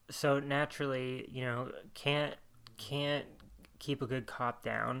 So naturally, can't keep a good cop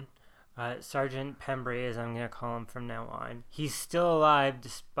down. Sergeant Pembrey, as I'm going to call him from now on, he's still alive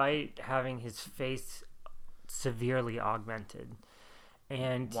despite having his face severely augmented.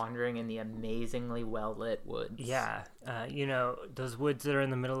 And wandering in the amazingly well-lit woods. Yeah, those woods that are in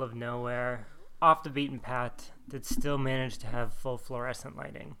the middle of nowhere, off the beaten path, that still manage to have full fluorescent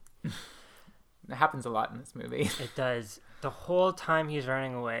lighting. It happens a lot in this movie. It does. The whole time he's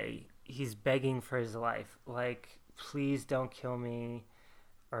running away, he's begging for his life. Like, please don't kill me,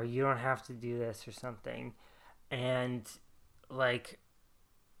 or you don't have to do this, or something. And, like,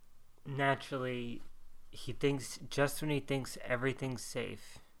 naturally, he thinks, just when he thinks everything's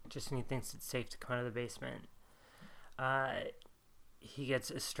safe, just when he thinks it's safe to come out of the basement, he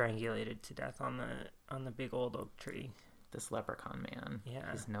gets strangulated to death on the big old oak tree. This leprechaun man.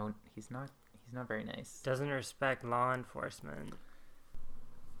 Yeah. He's not very nice. Doesn't respect law enforcement.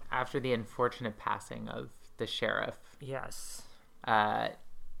 After the unfortunate passing of the sheriff. Yes.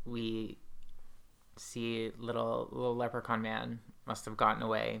 We see little leprechaun man must have gotten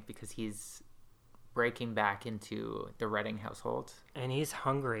away because he's breaking back into the Redding household. And he's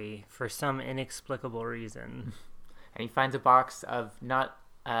hungry for some inexplicable reason. And he finds a box of not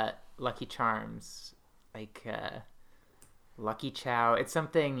Lucky Charms, like Lucky Chow. It's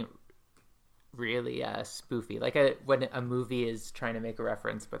something really spoofy, like when a movie is trying to make a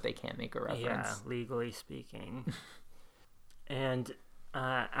reference, but they can't make a reference. Yeah, legally speaking. And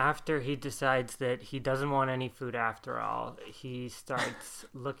after he decides that he doesn't want any food after all, he starts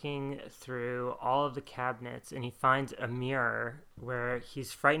looking through all of the cabinets and he finds a mirror where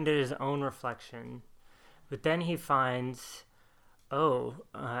he's frightened at his own reflection. But then he finds,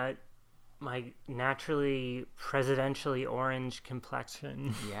 my naturally presidentially orange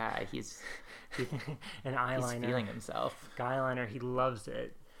complexion. Yeah, he's An eyeliner. he's feeling himself. Eyeliner, he loves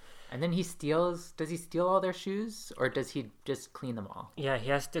it. And then does he steal all their shoes, or does he just clean them all? Yeah, he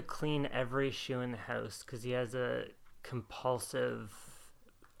has to clean every shoe in the house because he has a compulsive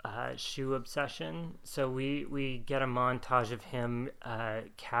shoe obsession. So we get a montage of him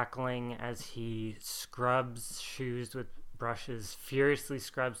cackling as he scrubs shoes with brushes, furiously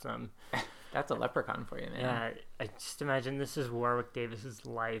scrubs them. That's a leprechaun for you, man. Yeah, I just imagine this is Warwick Davis's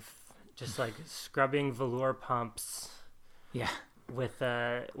life, just like scrubbing velour pumps Yeah. with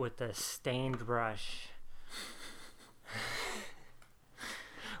a stained brush,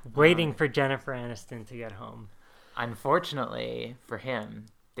 waiting for Jennifer Aniston to get home. Unfortunately for him,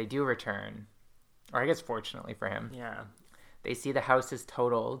 they do return. Or I guess fortunately for him. Yeah, They see the house is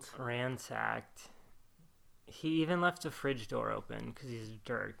totaled. ransacked. He even left the fridge door open because he's a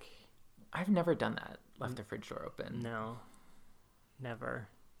jerk. I've never done that. Left the fridge door open. No, never.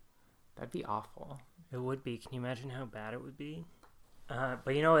 That'd be awful. It would be. Can you imagine how bad it would be?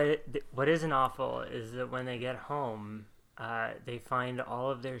 But you know what isn't awful is that when they get home, they find all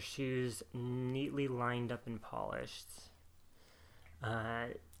of their shoes neatly lined up and polished.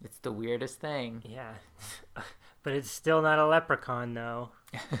 It's the weirdest thing. Yeah. But it's still not a leprechaun, though.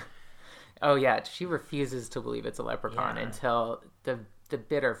 Oh yeah, she refuses to believe it's a leprechaun Yeah. until the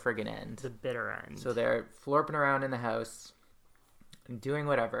bitter friggin' end. The bitter end. So they're florping around in the house, doing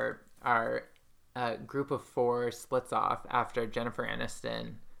whatever. Our group of four splits off after Jennifer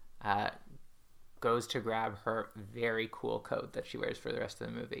Aniston goes to grab her very cool coat that she wears for the rest of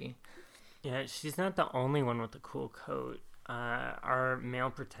the movie. Yeah, she's not the only one with a cool coat. Our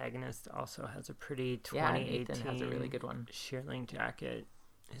male protagonist also has a pretty 2018 Nathan has a really good one. shearling jacket.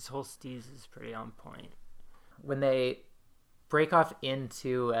 His whole steez is pretty on point. When they break off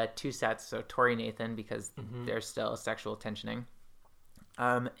into two sets, so Tori and Nathan, because there's still sexual tensioning,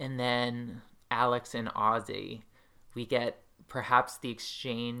 and then Alex and Ozzy, we get perhaps the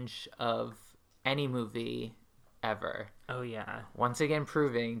exchange of any movie ever. Oh, yeah. Once again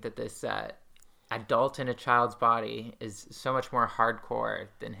proving that this adult in a child's body is so much more hardcore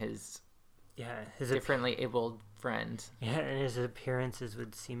than his Yeah, differently abled friend. Yeah, and his appearances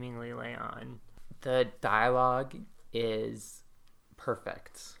would seemingly lay on. The dialogue is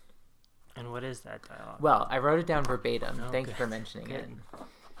perfect. And what is that dialogue? Well, I wrote it down verbatim. Oh, Thank you good. for mentioning Good. it.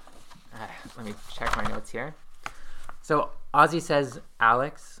 Let me check my notes here. So Ozzy says,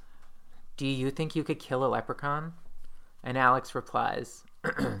 "Alex, do you think you could kill a leprechaun?" And Alex replies,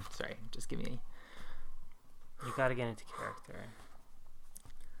 sorry, just give me... You gotta get into character.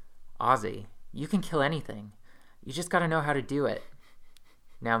 "Ozzy, you can kill anything. You just gotta know how to do it.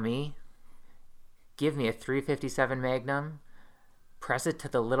 Now me, give me a 357 Magnum, press it to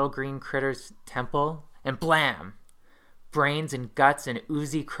the little green critter's temple, and blam! Brains and guts and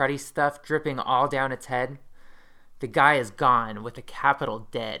oozy cruddy stuff dripping all down its head. The guy is gone with a capital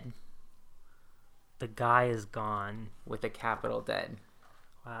dead." The guy is gone. With a capital dead.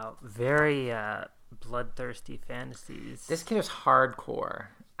 Wow, very bloodthirsty fantasies. This kid is hardcore.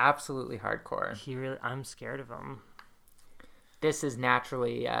 Absolutely hardcore. I'm scared of him. This is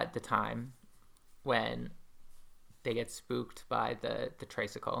naturally the time when they get spooked by the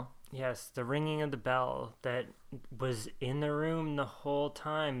tricycle. Yes, the ringing of the bell that was in the room the whole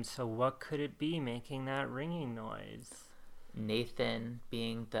time. So what could it be making that ringing noise? Nathan,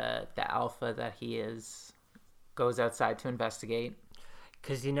 being the alpha that he is, goes outside to investigate.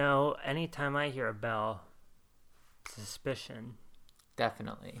 Because, anytime I hear a bell, suspicion.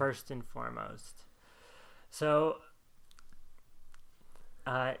 Definitely. First and foremost. So,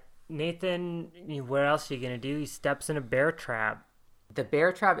 Nathan, what else are you going to do? He steps in a bear trap. The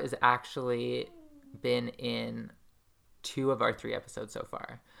bear trap has actually been in 2 of our 3 episodes so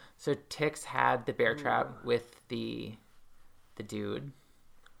far. So Tix had the bear trap with the dude,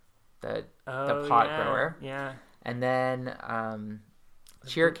 the pot grower. Yeah. And then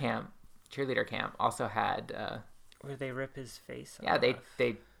cheerleader camp also had Where they rip his face off. yeah,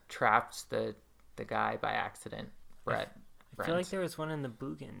 they trapped the guy by accident. Brett. I feel like there was one in the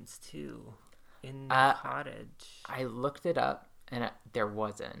Boogans, too. In the cottage. I looked it up and there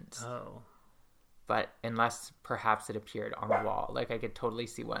wasn't. Oh. But unless perhaps it appeared on the wall. Like I could totally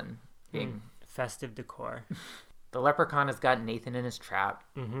see one being Festive decor. The leprechaun has got Nathan in his trap.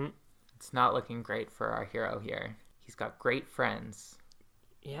 Mm-hmm. It's not looking great for our hero here. He's got great friends,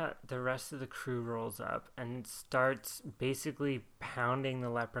 Yeah, the rest of the crew rolls up and starts basically pounding the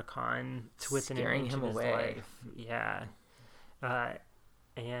leprechaun to within an Scaring inch him of his away. life. Yeah.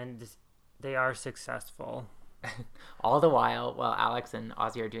 And they are successful. All the while Alex and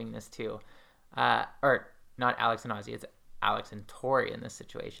Ozzy are doing this too. Or not Alex and Ozzy, it's Alex and Tori in this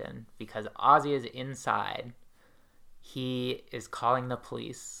situation, because Ozzy is inside. He is calling the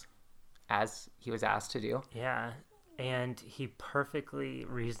police, as he was asked to do. Yeah. And he perfectly,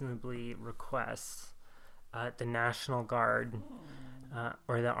 reasonably requests the National Guard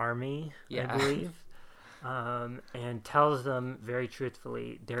or the Army, Yeah. I believe, and tells them very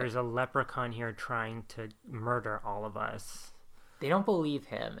truthfully, there is a leprechaun here trying to murder all of us. They don't believe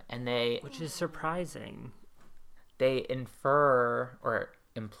him, and Which is surprising. they infer, or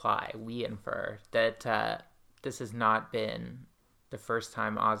imply, we infer, that this has not been the first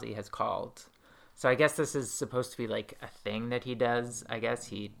time Ozzy has called. So I guess this is supposed to be like a thing that he does. I guess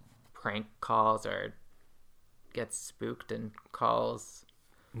he prank calls or gets spooked and calls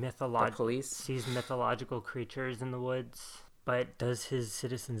the police. Sees mythological creatures in the woods, but does his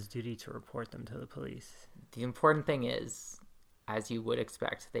citizen's duty to report them to the police. The important thing is, as you would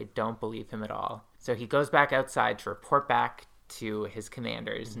expect, they don't believe him at all. So he goes back outside to report back to his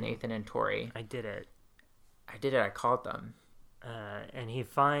commanders, Nathan and Tori. I did it. I did it. I called them. And he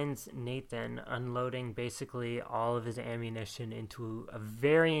finds Nathan unloading basically all of his ammunition into a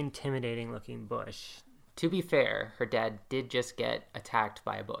very intimidating looking bush. To be fair, her dad did just get attacked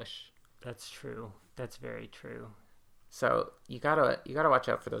by a bush. That's true. That's very true. So you gotta watch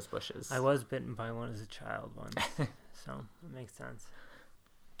out for those bushes. I was bitten by one as a child once, so it makes sense.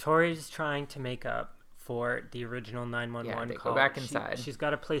 Tori's trying to make up for the original 911 Yeah, they call. go back inside. She's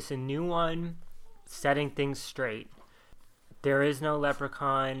got to place a new one, setting things straight. There is no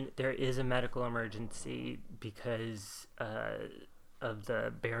leprechaun. There is a medical emergency because of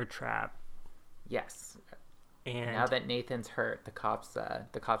the bear trap. Yes. And Now that Nathan's hurt, the cops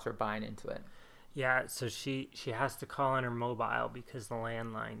are buying into it. yeah, so she has to call on her mobile because the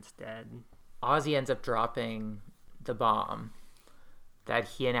landline's dead. Ozzy ends up dropping the bomb that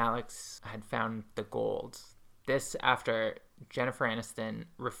he and Alex had found the gold. This after Jennifer Aniston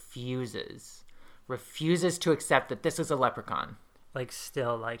refuses to accept that this is a leprechaun. Like,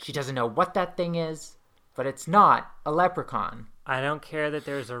 still, like, She doesn't know what that thing is, but it's not a leprechaun. I don't care that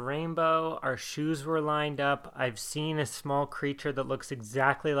there's a rainbow. Our shoes were lined up. I've seen a small creature that looks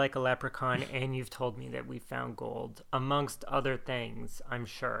exactly like a leprechaun, and you've told me that we found gold, amongst other things, I'm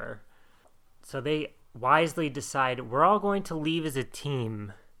sure. So they wisely decide we're all going to leave as a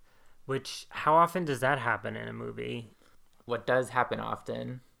team, which, how often does that happen in a movie? What does happen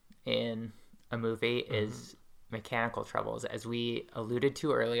often in a movie is mechanical troubles, as we alluded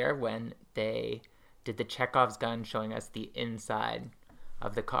to earlier when they did the Chekhov's gun showing us the inside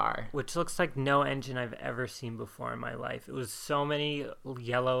of the car. Which looks like no engine I've ever seen before in my life. It was so many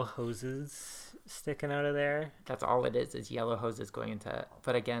yellow hoses sticking out of there. That's all it is yellow hoses going into.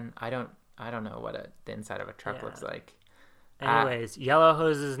 But again, I don't know what the inside of a truck Yeah. looks like. Anyways, yellow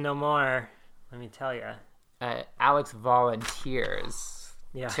hoses no more, let me tell you. Alex volunteers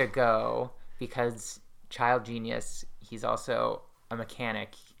Yeah. to go because child genius, he's also a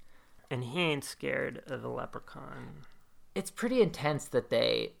mechanic. And he ain't scared of a leprechaun. It's pretty intense that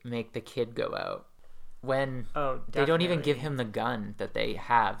they make the kid go out when Oh, they don't even give definitely. him the gun that they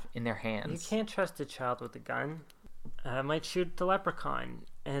have in their You hands. can't trust a child with a gun. Might shoot the leprechaun.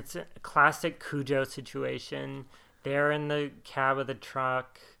 And it's a classic Cujo situation. They're in the cab of the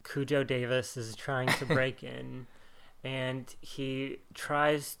truck. Cujo Davis is trying to break in. And he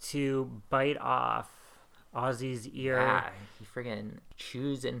tries to bite off Ozzy's ear Yeah, he friggin'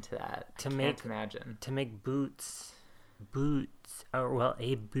 chews into that. To I make- can't imagine. to make boots. Or, well,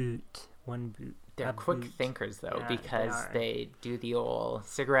 a boot. One boot. They're A quick boot. thinkers, though, Yeah, they because are. they do the old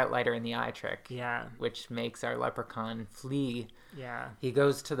cigarette lighter in the eye trick, Yeah, which makes our leprechaun flee. yeah. He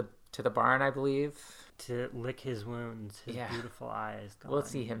goes to the barn, I believe. To lick his wounds. His Yeah. beautiful eyes. Gone. We'll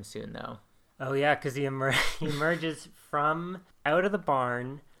see him soon, though. Oh yeah, because he emerges from out of the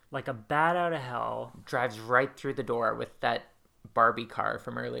barn like a bat out of hell. Drives right through the door with that Barbie car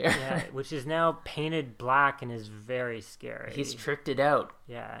from earlier. Yeah, which is now painted black and is very scary. He's tricked it out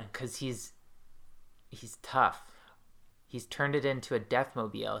yeah, because he's tough. He's turned it into a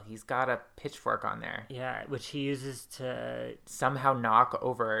deathmobile. He's got a pitchfork on there. yeah, which he uses to Somehow knock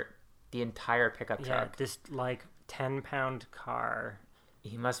over the entire pickup truck. this like 10-pound car.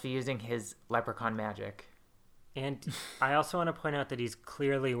 He must be using his leprechaun magic. And I also want to point out that he's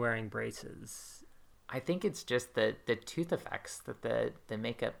clearly wearing braces. I think it's just the tooth effects that the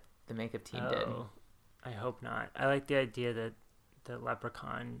makeup team did. I hope not. I like the idea that the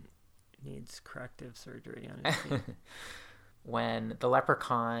leprechaun needs corrective surgery on his feet. When the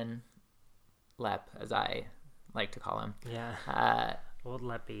leprechaun, Lep, as I like to call him, Yeah. Old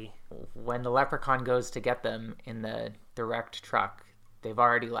Leppy. when the leprechaun goes to get them in the direct truck, they've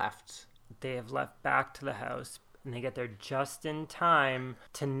already left. They have left back to the house, and they get there just in time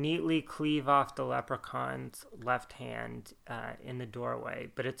to neatly cleave off the leprechaun's left hand in the doorway.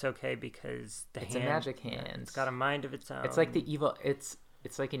 But it's okay because It's a magic hand. It's got a mind of its own. It's like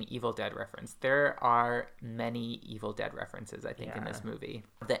it's like an Evil Dead reference. There are many Evil Dead references, I think, in this Yeah. movie.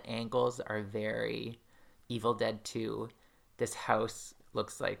 The angles are very Evil Dead 2. This house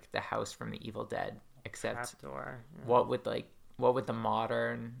looks like the house from the Evil Dead, except Trapdoor. Yeah. what would the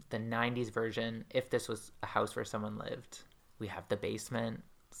 90s version, if this was a house where someone lived? We have the basement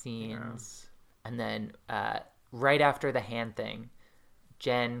scenes. And then right after the hand thing,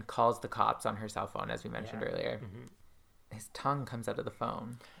 Jen calls the cops on her cell phone, as we mentioned earlier. Mm-hmm. His tongue comes out of the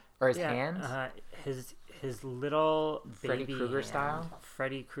phone. Or his hand? His little Freddy baby Krueger hand, style?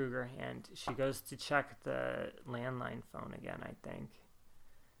 Freddy Krueger hand. She goes to check the landline phone again, I think.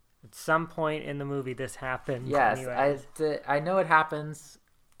 At some point in the movie, this happens. Yes, anyways. I know it happens.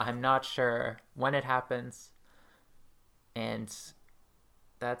 I'm not sure when it happens. And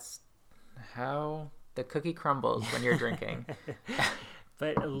that's how the cookie crumbles when you're drinking.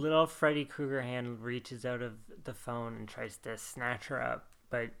 But a little Freddy Krueger hand reaches out of the phone and tries to snatch her up,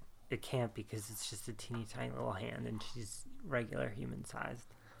 but it can't because it's just a teeny tiny little hand and she's regular human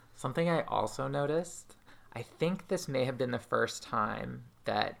sized. Something I also noticed, I think this may have been the first time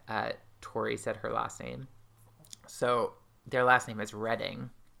that Tori said her last name. So their last name is Redding,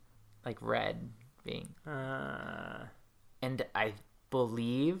 like red being. And I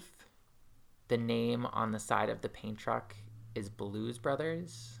believe the name on the side of the paint truck is Blues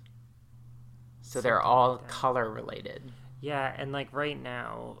Brothers. So they're Something all like that. color related. Yeah, and like right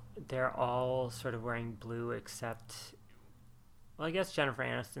now, they're all sort of wearing blue except, well, I guess Jennifer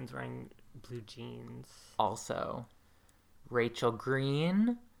Aniston's wearing blue jeans. Also, Rachel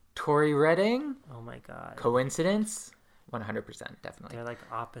Green, Tori Redding. Oh my god. Coincidence? 100%, definitely. They're like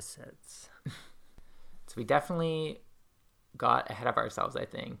opposites. So we definitely got ahead of ourselves, I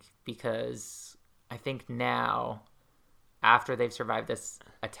think, because I think now, after they've survived this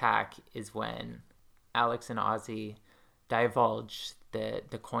attack, is when Alex and Ozzy divulge the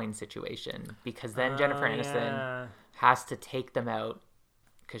coin situation, because then Jennifer Aniston has to take them out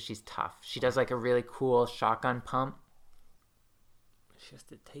because she's tough. She does like a really cool shotgun pump. She has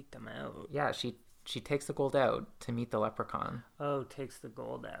to take them out. Yeah, she takes the gold out to meet the leprechaun. Oh, takes the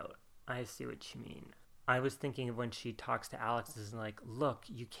gold out. I see what you mean. I was thinking of when she talks to Alex, is like, look,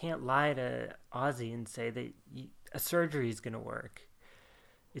 you can't lie to Ozzy and say that a surgery is going to work.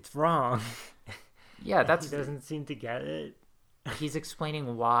 It's wrong. Yeah, He doesn't seem to get it. he's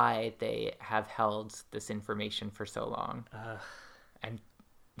explaining why they have held this information for so long. And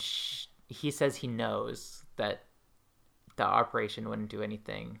he says he knows that the operation wouldn't do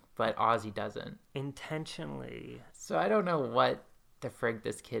anything, but Ozzy doesn't. Intentionally. So I don't know what the frig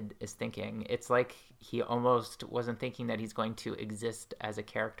this kid is thinking. It's like he almost wasn't thinking that he's going to exist as a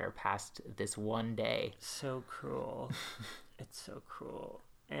character past this one day. So cruel. It's so cruel.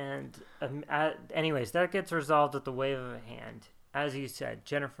 And anyways, that gets resolved at the wave of a hand. As you said,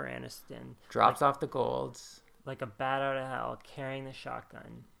 Jennifer Aniston Drops off the golds, like a bat out of hell, carrying the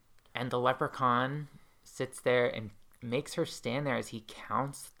shotgun. and the leprechaun sits there and makes her stand there as he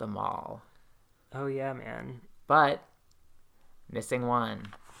counts them all. Oh yeah, man. But missing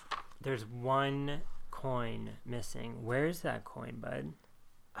one. There's one coin missing. Where's that coin, bud?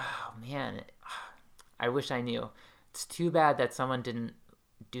 Oh man, I wish I knew. It's too bad that someone didn't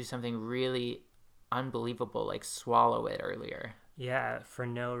do something really unbelievable, like swallow it earlier. Yeah, for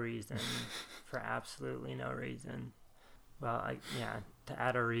no reason. For absolutely no reason. Well, to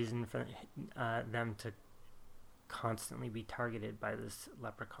add a reason for them to constantly be targeted by this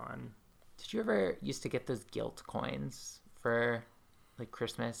leprechaun. Did you ever used to get those guilt coins for like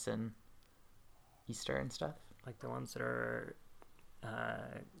Christmas and Easter and stuff? Like the ones that are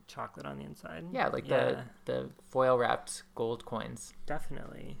chocolate on the inside? Yeah, like the foil wrapped gold coins.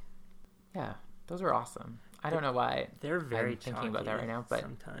 Definitely. Yeah, those are awesome. I don't know why They're very I'm thinking about that chalky right now, but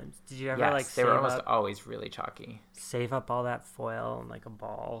sometimes. Did you ever yes, they were almost always really chalky. save up all that foil in like a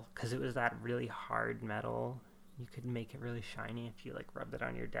ball? Because it was that really hard metal. You could make it really shiny if you like rubbed it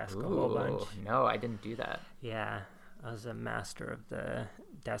on your desk a whole bunch. No, I didn't do that. Yeah, I was a master of the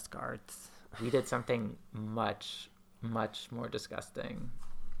desk arts. We did something much, much more disgusting.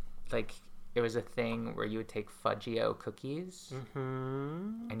 Like, it was a thing where you would take Fudgio cookies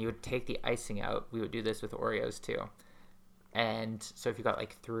Mm-hmm. and you would take the icing out. We would do this with Oreos too. And so if you got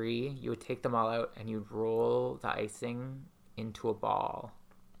like 3, you would take them all out and you'd roll the icing into a ball.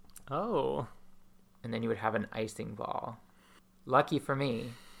 Oh. And then you would have an icing ball. Lucky for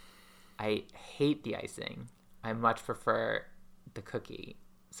me, I hate the icing. I much prefer the cookie.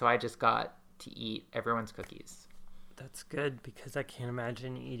 So I just got to eat everyone's cookies. That's good because I can't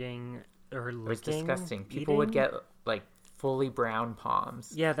imagine eating or licking. It was disgusting. People would get like fully brown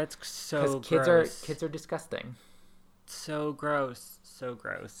palms. Yeah, that's so Because gross. kids are disgusting. So gross. So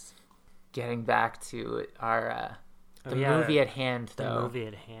gross. Getting back to our the yeah, movie at hand, The though. movie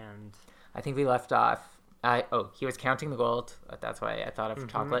at hand. I think we left off. He was counting the gold. That's why I thought of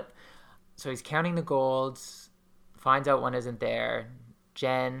chocolate. So he's counting the golds, finds out one isn't there.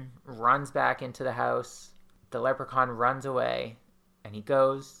 Jen runs back into the house. The leprechaun runs away, and he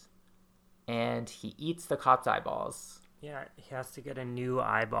goes, and he eats the cop's eyeballs. Yeah, he has to get a new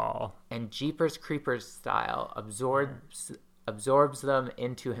eyeball. And Jeepers Creepers style absorbs them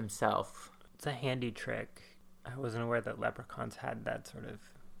into himself. It's a handy trick. I wasn't aware that leprechauns had that sort of...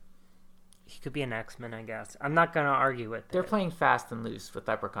 He could be an X-Men, I guess. I'm not going to argue with They're it. playing fast and loose with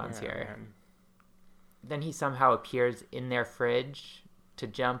leprechauns Yeah, here. man. Then he somehow appears in their fridge to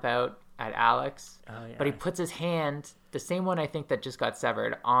jump out at Alex. Oh, yeah. But he puts his hand, the same one I think that just got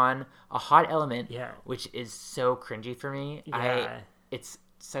severed, on a hot element, Yeah. which is so cringy for me. Yeah. It's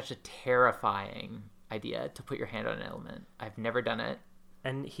such a terrifying idea to put your hand on an element. I've never done it.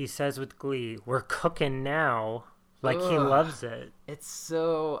 And he says with glee, "We're cooking now." Like, he Ugh. loves it. It's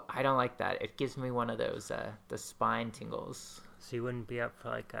so... I don't like that. It gives me one of those, the spine tingles. So you wouldn't be up for,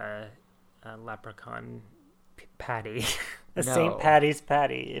 like, a leprechaun patty. A No. St. Patty's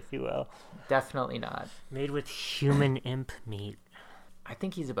patty, if you will. Definitely not. Made with human imp meat. I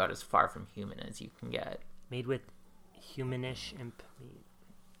think he's about as far from human as you can get. Made with humanish imp meat.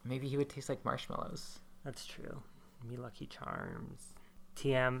 Maybe he would taste like marshmallows. That's true. Me Lucky Charms.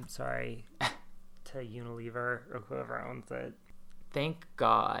 TM, sorry, to Unilever or whoever owns it. Thank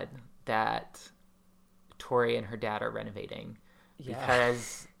God that Tori and her dad are renovating. Yeah.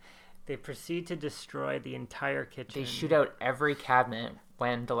 Because They proceed to destroy the entire kitchen. they shoot out every cabinet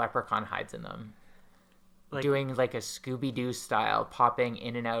when the leprechaun hides in them. Like- Doing like a Scooby-Doo style, popping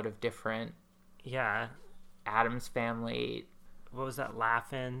in and out of different Yeah. Addams Family, What was that,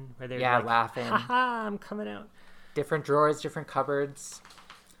 Laughing? Where they were Yeah, like, Laughing. "Ha-ha, I'm coming out." different drawers, different cupboards.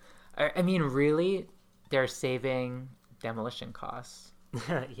 I mean, really, they're saving demolition costs.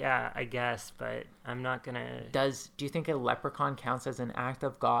 Yeah, I guess, but I'm not gonna... Do you think a leprechaun counts as an act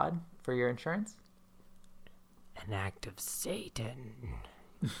of God for your insurance? An act of Satan.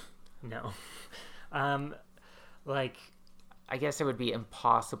 No. Like, I guess it would be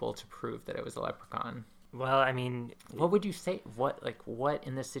impossible to prove that it was a leprechaun. well, I mean, What would you say? What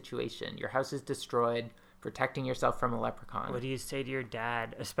in this situation? Your house is destroyed, protecting yourself from a leprechaun. what do you say to your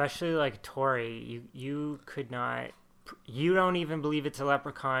dad? Especially like Tori, you could not... You don't even believe it's a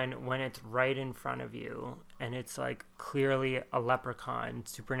leprechaun when it's right in front of you, and it's like clearly a leprechaun,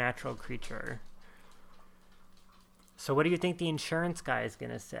 supernatural creature. So what do you think the insurance guy is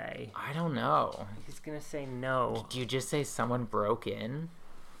gonna say? I don't know. He's gonna say no. Do you just say someone broke in?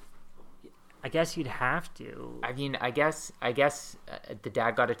 I guess you'd have to. I mean, I guess the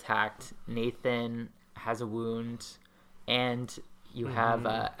dad got attacked. Nathan has a wound, and you have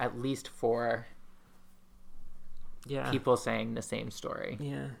at least 4 Yeah. people saying the same story.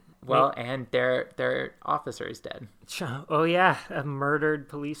 Yeah. Well, and their officer is dead. Oh yeah, a murdered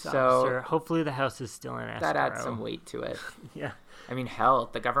police So- officer. Hopefully the house is still in escrow. That adds some weight to it. Yeah. I mean,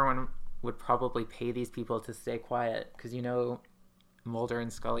 hell, the government would probably pay these people to stay quiet because Mulder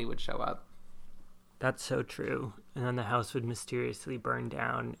and Scully would show up. That's so true. And then the house would mysteriously burn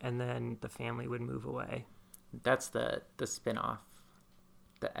down, and then the family would move away. That's the spin-off.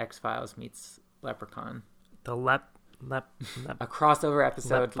 The X-Files meets Leprechaun. The A crossover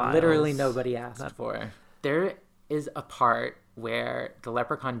episode Lep-Files. literally nobody asked for. There is a part where the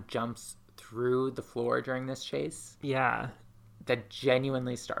leprechaun jumps through the floor during this chase yeah. that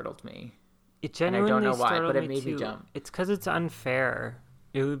genuinely startled me. It And I genuinely don't know why, startled but it made me too. jump. It's because it's unfair.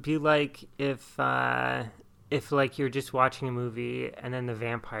 It would be like if like you're just watching a movie and then the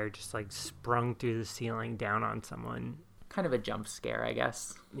vampire just like sprung through the ceiling down on someone. Kind of a jump scare, I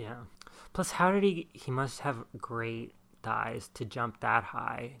guess. Yeah. Plus, how did he must have great thighs to jump that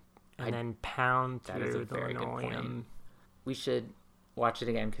high and then pound that is a through the very good linoleum. point. We should watch it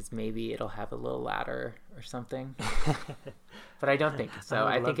again because maybe it'll have a little ladder or something. But I don't think so.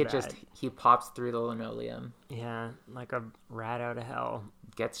 I I would think love it just, that. he pops through the linoleum, Yeah, like a rat out of hell.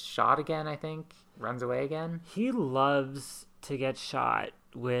 gets shot again, I think, runs away again. He loves to get shot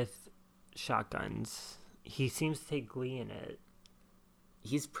with shotguns. he seems to take glee in it.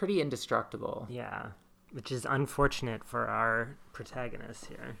 He's pretty indestructible. Yeah, which is unfortunate for our protagonist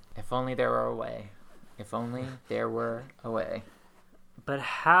here. If only there were a way. If only there were a way. But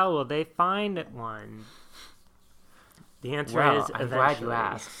how will they find one? The answer Well, is I'm eventually. glad you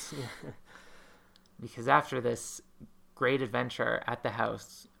asked. Because after this great adventure at the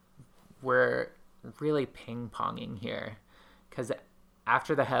house, we're really ping-ponging here. Because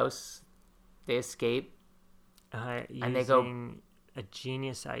after the house, they escape. And they go- using a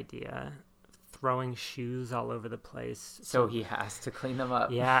genius idea, throwing shoes all over the place. So he has to clean them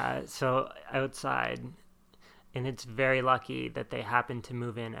up. Yeah, so outside, and it's very lucky that they happen to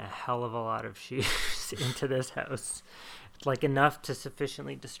move in a hell of a lot of shoes into this house. It's like enough to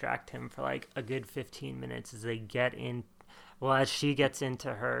sufficiently distract him for like a good 15 minutes as they get in. Well, as she gets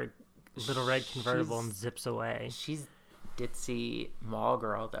into her little red convertible and zips away. She's ditzy mall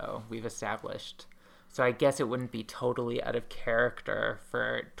girl, though, we've established. So I guess it wouldn't be totally out of character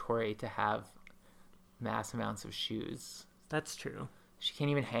for Tori to have mass amounts of shoes. That's true. She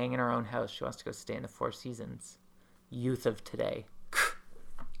can't even hang in her own house. She wants to go stay in the Four Seasons. Youth of today.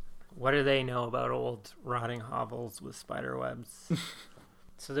 What do they know about old rotting hovels with spider webs?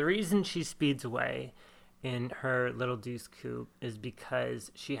 So the reason she speeds away in her little deuce coupe is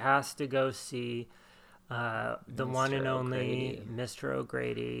because she has to go see the one and only Mr.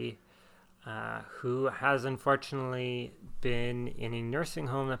 O'Grady, who has unfortunately been in a nursing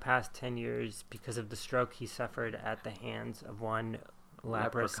home the past 10 years because of the stroke he suffered at the hands of one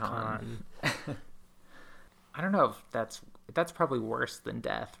leprechaun. I don't know if that's probably worse than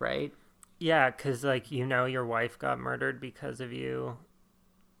death, right? Yeah, because, like, you know your wife got murdered because of you.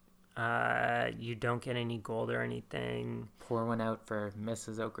 You don't get any gold or anything. Pour one out for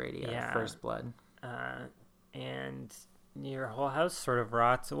Mrs. O'Grady out of First Blood. And your whole house sort of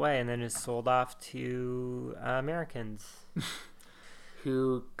rots away and then is sold off to Americans.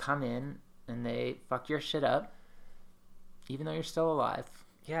 Who come in and they fuck your shit up, even though you're still alive.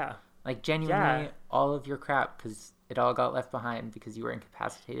 Yeah. Like, genuinely, all of your crap, because it all got left behind because you were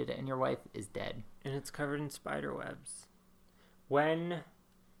incapacitated and your wife is dead. And it's covered in spider webs. When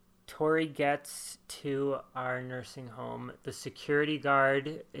Tori gets to our nursing home, the security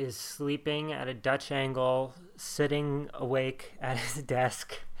guard is sleeping at a Dutch angle, sitting awake at his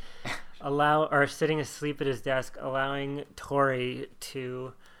desk, sitting asleep at his desk, allowing Tori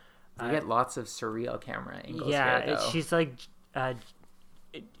to... We get lots of surreal camera angles here, Yeah, though. she's like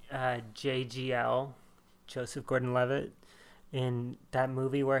JGL, Joseph Gordon-Levitt, in that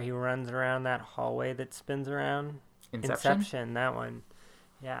movie where he runs around that hallway that spins around. Inception, that one.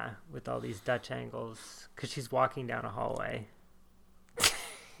 Yeah, with all these Dutch angles, because she's walking down a hallway.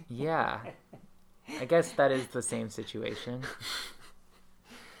 Yeah. I guess that is the same situation.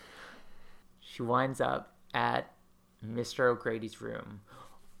 She winds up at Mr. O'Grady's room,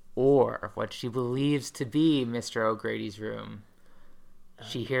 or what she believes to be Mr. O'Grady's room.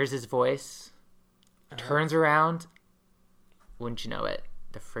 She hears his voice, turns around, wouldn't you know it,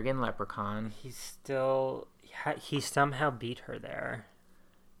 the friggin' leprechaun. He somehow beat her there.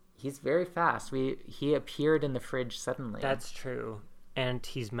 He's very fast. He appeared in the fridge suddenly. That's true. And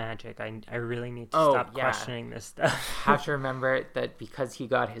he's magic. I really need to stop questioning this stuff. Have to remember that because he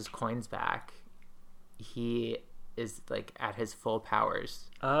got his coins back, he is like at his full powers.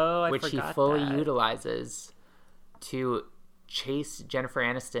 Oh, I which forgot he fully that. utilizes to chase Jennifer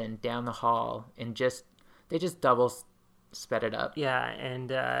Aniston down the hall and they just double sped it up. Yeah,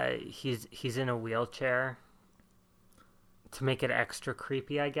 and he's in a wheelchair to make it extra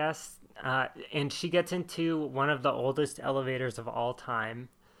creepy, I guess. And she gets into one of the oldest elevators of all time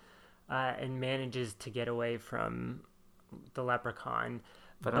and manages to get away from the leprechaun.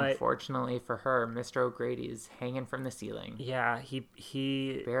 But unfortunately for her, Mr. O'Grady is hanging from the ceiling. Yeah,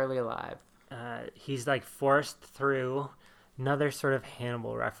 he barely alive. He's like forced through. Another sort of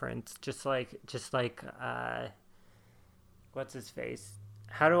Hannibal reference, just like what's his face?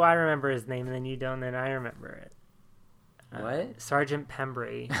 How do I remember his name and then you don't, then I remember it? What? Sergeant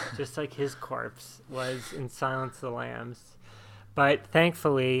Pembry, just like his corpse was in Silence of the Lambs. But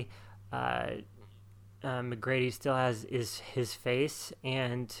thankfully, McGrady still has his face,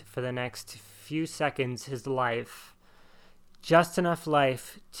 and for the next few seconds, his life, just enough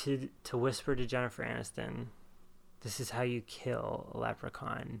life to whisper to Jennifer Aniston, "This is how you kill a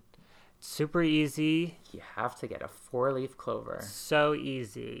leprechaun." It's super easy. You have to get a 4-leaf clover. So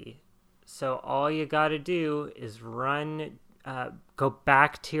easy. So all you got to do is go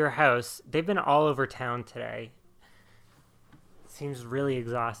back to your house. They've been all over town today. Seems really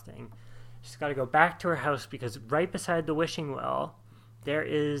exhausting. She's got to go back to her house because right beside the wishing well, there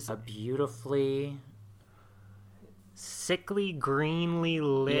is a beautifully sickly greenly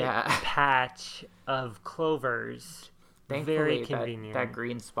lit Yeah. patch of clovers. Thankfully, Very convenient. that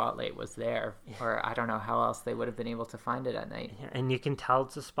green spotlight was there, or I don't know how else they would have been able to find it at night. Yeah, and you can tell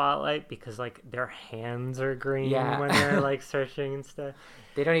it's a spotlight because like their hands are green Yeah. when they're like searching and stuff.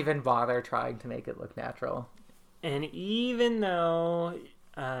 They don't even bother trying to make it look natural. And even though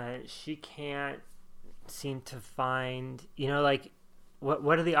she can't seem to find, like,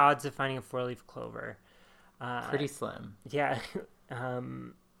 what are the odds of finding a 4-leaf clover? Pretty slim. Yeah.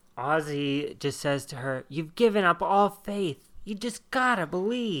 Ozzy just says to her, "You've given up all faith. You just gotta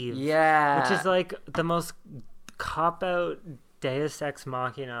believe." Yeah. Which is like the most cop-out Deus Ex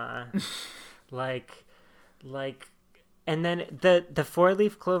Machina. like, and then the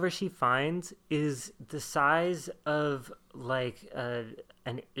 4-leaf clover she finds is the size of like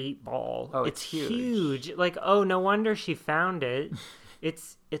an 8-ball. Oh, it's it's huge. huge. Like, oh, no wonder she found it.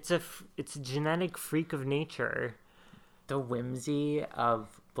 It's a genetic freak of nature. The whimsy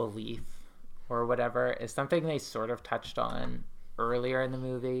of belief or whatever is something they sort of touched on earlier in the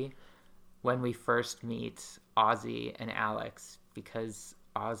movie when we first meet Ozzy and Alex, because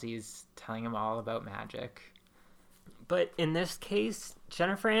Ozzy's telling him all about magic. But in this case,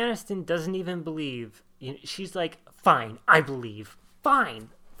 Jennifer Aniston doesn't even believe. She's like, "Fine, I believe.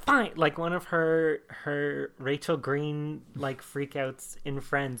 Fine. Like one of her Rachel Green like freakouts in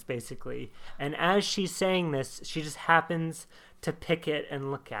Friends, basically. And as she's saying this, she just happens to pick it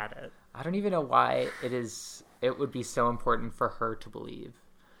and look at it. I don't even know why it would be so important for her to believe.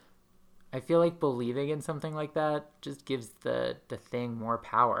 I feel like believing in something like that just gives the thing more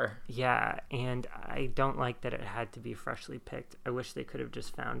power. Yeah, and I don't like that it had to be freshly picked. I wish they could have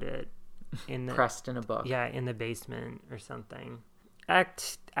just found it in the Pressed in a book. Yeah, in the basement or something.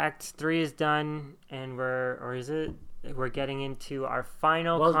 Act 3 is done, and we're getting into our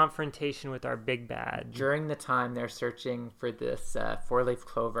final confrontation with our big bad. During the time they're searching for this 4-leaf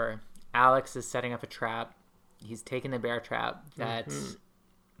clover, Alex is setting up a trap. He's taken the bear trap that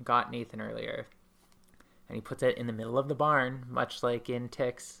got Nathan earlier, and he puts it in the middle of the barn, much like in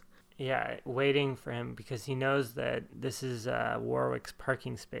Ticks. Yeah, waiting for him because he knows that this is Warwick's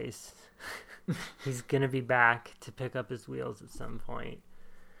parking space. He's going to be back to pick up his wheels at some point.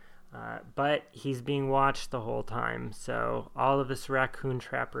 But he's being watched the whole time, so all of this raccoon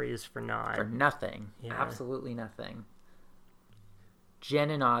trappery is for naught. For nothing. Yeah. Absolutely nothing. Jen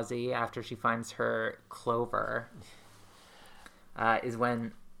and Ozzy, after she finds her clover, is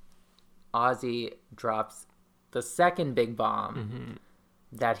when Ozzy drops the second big bomb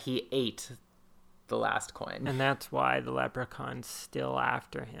that he ate the last coin. And that's why the leprechaun's still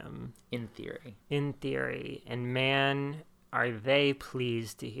after him. In theory. In theory. And man, are they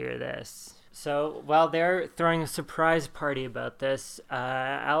pleased to hear this. So while they're throwing a surprise party about this,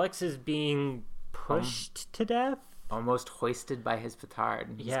 Alex is being pushed to death. Almost hoisted by his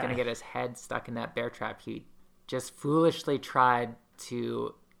petard. He's Yeah. going to get his head stuck in that bear trap. He just foolishly tried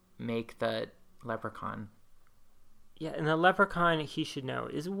to make the leprechaun. Yeah, and the leprechaun, he should know,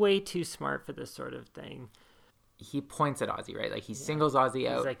 is way too smart for this sort of thing. He points at Ozzy, right? Like he singles Ozzy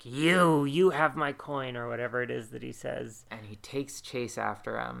out. He's like, you have my coin, or whatever it is that he says. And he takes chase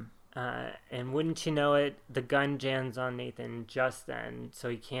after him. And wouldn't you know it, the gun jams on Nathan just then, so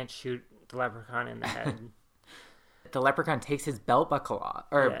he can't shoot the leprechaun in the head. The leprechaun takes his belt buckle off,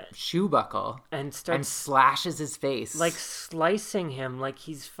 or shoe buckle, and starts and slashes his face. like slicing him like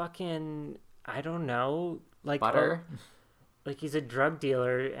he's fucking, I don't know, like butter. Like he's a drug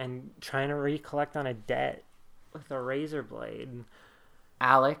dealer and trying to recollect on a debt with a razor blade.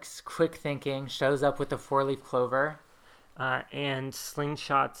 Alex, quick thinking, shows up with the 4-leaf clover. And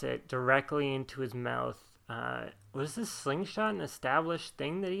slingshots it directly into his mouth. Was this slingshot an established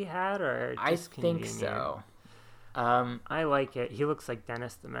thing that he had, or I just think convenient? so. I like it. He looks like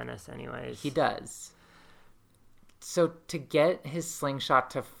Dennis the Menace anyways. He does. So to get his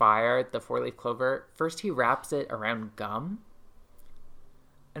slingshot to fire the 4-leaf clover, first he wraps it around gum.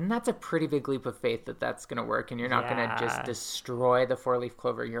 And that's a pretty big leap of faith that that's going to work, and you're not going to just destroy the 4-leaf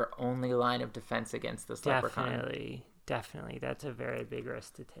clover, your only line of defense against this leprechaun. Definitely. That's a very big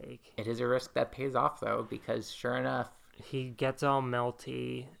risk to take. It is a risk that pays off, though, because sure enough... He gets all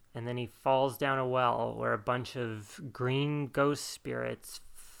melty, and then he falls down a well where a bunch of green ghost spirits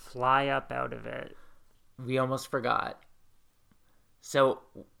fly up out of it. We almost forgot. So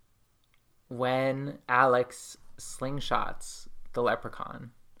when Alex slingshots the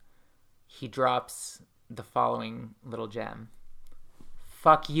leprechaun, he drops the following little gem.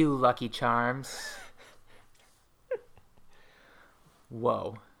 Fuck you, Lucky Charms.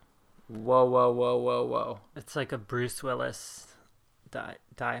 Whoa. Whoa, whoa, whoa, whoa, whoa. It's like a Bruce Willis Die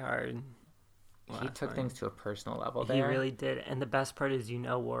Hard. He took things to a personal level there. He really did. And the best part is,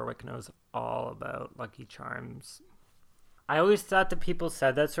 Warwick knows all about Lucky Charms. I always thought that people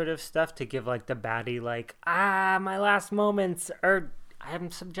said that sort of stuff to give like the baddie like, my last moments, or I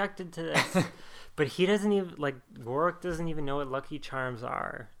am subjected to this. But he doesn't even, like, Warwick doesn't even know what Lucky Charms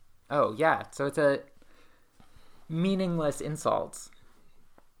are. Oh, yeah. So it's a meaningless insult.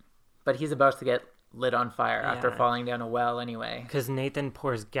 But he's about to get lit on fire after falling down a well anyway. Because Nathan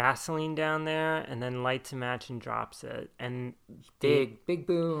pours gasoline down there and then lights a match and drops it. And big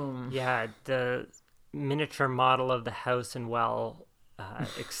boom. Yeah, the miniature model of the house and well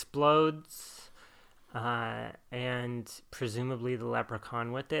explodes, and presumably the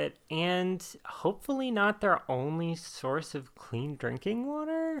leprechaun with it. And hopefully not their only source of clean drinking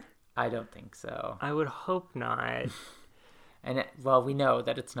water. I don't think so. I would hope not. And, well, we know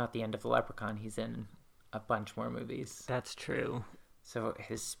that it's not the end of the leprechaun. He's in a bunch more movies. That's true. So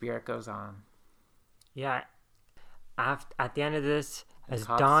his spirit goes on. Yeah. At the end of this, as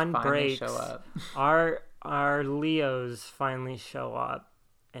cops dawn finally breaks, show up. our Leos finally show up.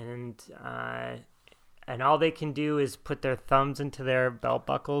 And all they can do is put their thumbs into their belt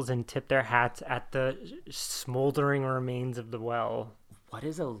buckles and tip their hats at the smoldering remains of the well. What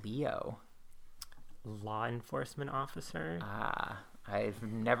is a Leo? Law enforcement officer. I've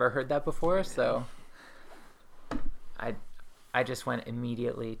never heard that before, so I just went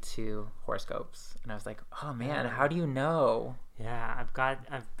immediately to horoscopes, and I was like, oh man, how do you know? Yeah,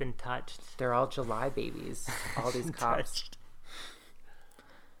 I've been touched. They're all July babies, all these cops.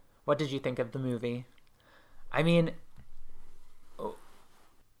 What did you think of the movie? I mean,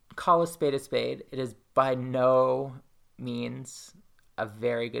 call a spade a spade. It is by no means a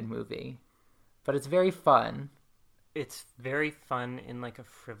very good movie. But it's very fun. It's very fun in like a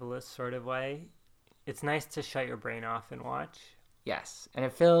frivolous sort of way. It's nice to shut your brain off and watch. Yes, and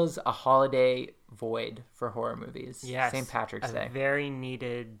it fills a holiday void for horror movies. Yes, St. Patrick's Day. A very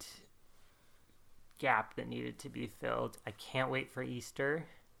needed gap that needed to be filled. I can't wait for Easter.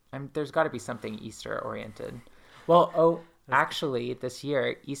 There's got to be something Easter-oriented. Well, actually, this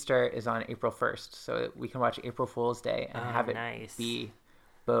year, Easter is on April 1st, so we can watch April Fool's Day and have it be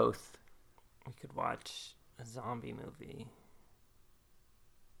both. We could watch a zombie movie.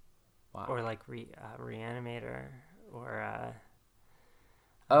 Wow. Or like Reanimator or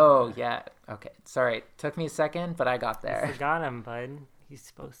Oh, yeah. Okay. Sorry. It took me a second, but I got there. You forgot him, bud. He's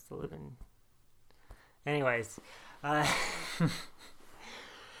supposed to live in... Anyways. Out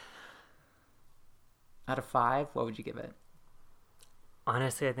of 5, what would you give it?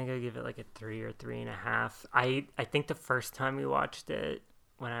 Honestly, I think I'd give it like a 3 or 3.5. I think the first time we watched it,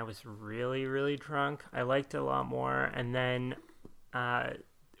 when I was really, really drunk, I liked it a lot more. And then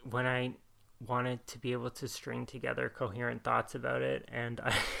when I wanted to be able to string together coherent thoughts about it, and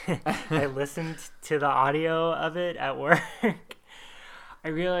I listened to the audio of it at work, I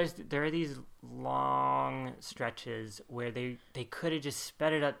realized there are these long stretches where they could have just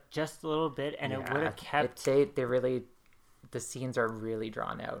sped it up just a little bit, and it would have kept... They really... The scenes are really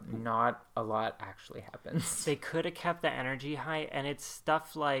drawn out. Not a lot actually happens. They could have kept the energy high, and it's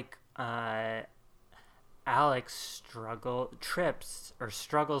stuff like Alex struggles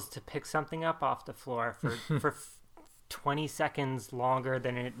to pick something up off the floor for 20 seconds longer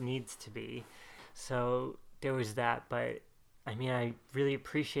than it needs to be. So there was that, but I mean, I really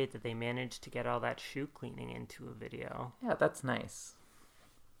appreciate that they managed to get all that shoe cleaning into a video. Yeah, that's nice.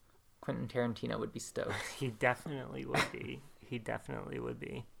 Quentin Tarantino would be stoked. He definitely would be.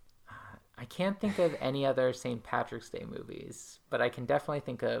 I can't think of any other St. Patrick's Day movies, but I can definitely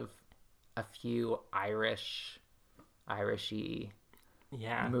think of a few Irishy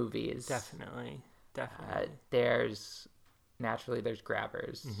movies. Definitely. There's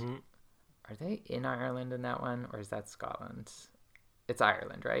Grabbers. Mm-hmm. Are they in Ireland in that one, or is that Scotland? It's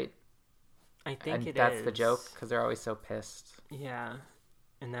Ireland, right? I think and that's the joke, because they're always so pissed. Yeah.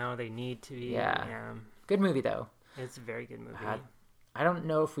 And now they need to be. Yeah. Good movie, though. It's a very good movie. I don't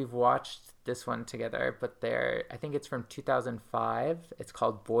know if we've watched this one together, but I think it's from 2005. It's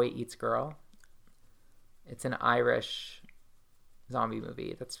called Boy Eats Girl. It's an Irish zombie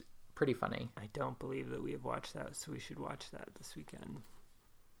movie that's pretty funny. I don't believe that we have watched that, so we should watch that this weekend.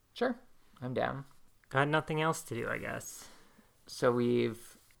 Sure. I'm down. Got nothing else to do, I guess. So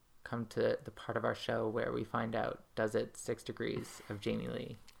we've come to the part of our show where we find out, does it 6 Degrees of Jamie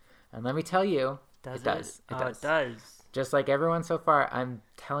Lee? And let me tell you, it does. It does. Just like everyone so far, I'm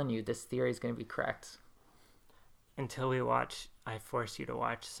telling you, this theory is going to be correct. Until we I force you to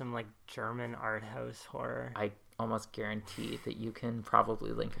watch some like German art house horror. I almost guarantee that you can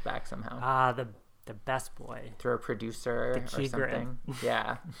probably link it back somehow. The Best Boy. Through a producer or something.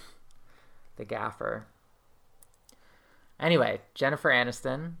 Yeah. the gaffer. Anyway, Jennifer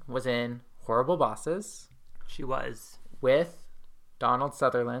Aniston was in Horrible Bosses She was. with Donald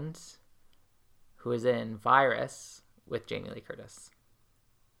Sutherland, who is in Virus with Jamie Lee Curtis.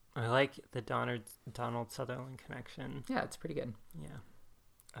 I like the Donald Sutherland connection. Yeah, it's pretty good.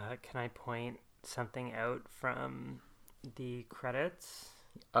 Yeah. Can I point something out from the credits?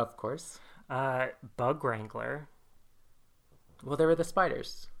 Of course. Bug Wrangler. Well, there were the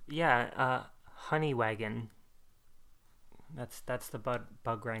spiders. Yeah, Honey Wagon. That's the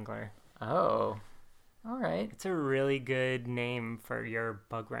bug wrangler. Oh, all right. It's a really good name for your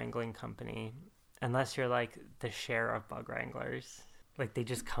bug wrangling company, unless you're like the share of bug wranglers. Like they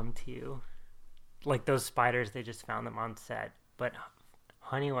just come to you, like those spiders. They just found them on set. But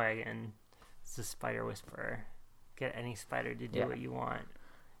Honey Wagon is the spider whisperer. Get any spider to do what you want,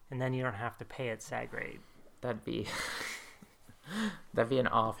 and then you don't have to pay at SAG rate. That'd be an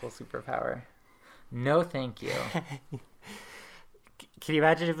awful superpower. No, thank you. Can you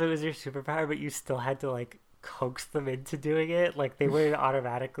imagine if it was your superpower, but you still had to like coax them into doing it? Like they wouldn't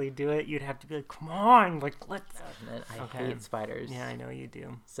automatically do it. You'd have to be like, "Come on, like let's." I Okay. hate spiders. Yeah, I know you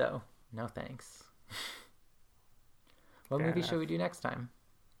do. So, no thanks. What Fair movie enough. should we do next time?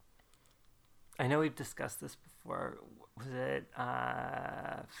 I know we've discussed this before. Was it?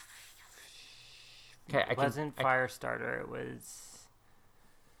 Okay, It wasn't Firestarter. It was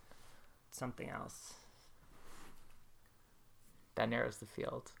something else. That narrows the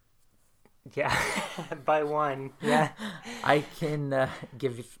field. Yeah, by one. Yeah. I can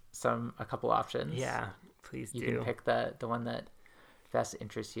give you a couple options. Yeah, please You do. can pick the one that best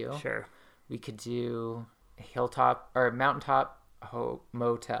interests you. Sure. We could do Hilltop or Mountaintop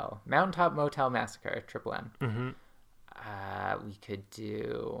Motel. Mountaintop Motel Massacre, Triple M. Mm-hmm. We could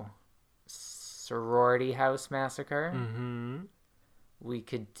do Sorority House Massacre. Mm-hmm. We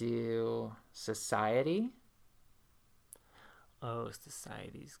could do Society. Oh,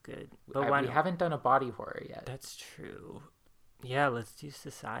 Society's good. But We haven't done a body horror yet. That's true. Yeah, let's do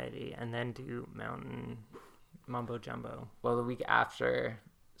Society and then do Mountain Mumbo Jumbo. Well, the week after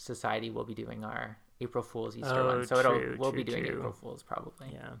Society, we'll be doing our April Fool's Easter Oh, one. So true, we'll be doing true. April Fool's probably.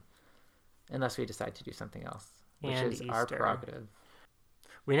 Yeah. Unless we decide to do something else, which And is our Easter. prerogative.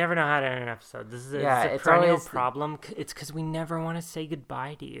 We never know how to end an episode. This is Yeah, it's a it's perennial always the- problem. It's because we never want to say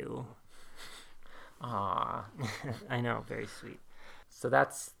goodbye to you. Aww. I know, very sweet. So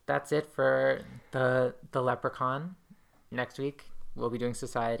that's it for the Leprechaun. Next week we'll be doing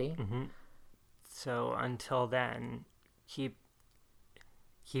Society. Mm-hmm. So until then, keep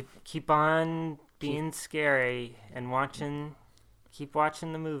on being scary and keep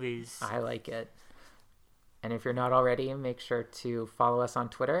watching the movies. I like it. And if you're not already, make sure to follow us on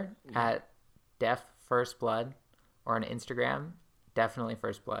Twitter at Def First Blood, or on Instagram, Definitely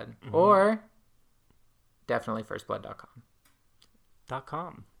First Blood, or definitelyfirstblood.com.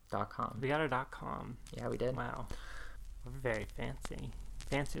 .com. .com. We got a .com. Yeah, we did. Wow. We're very fancy.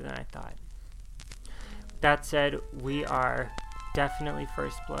 Fancier than I thought. That said, we are definitely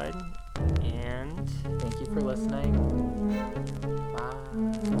First Blood. And Thank you for listening.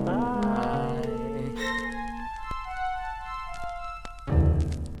 Bye.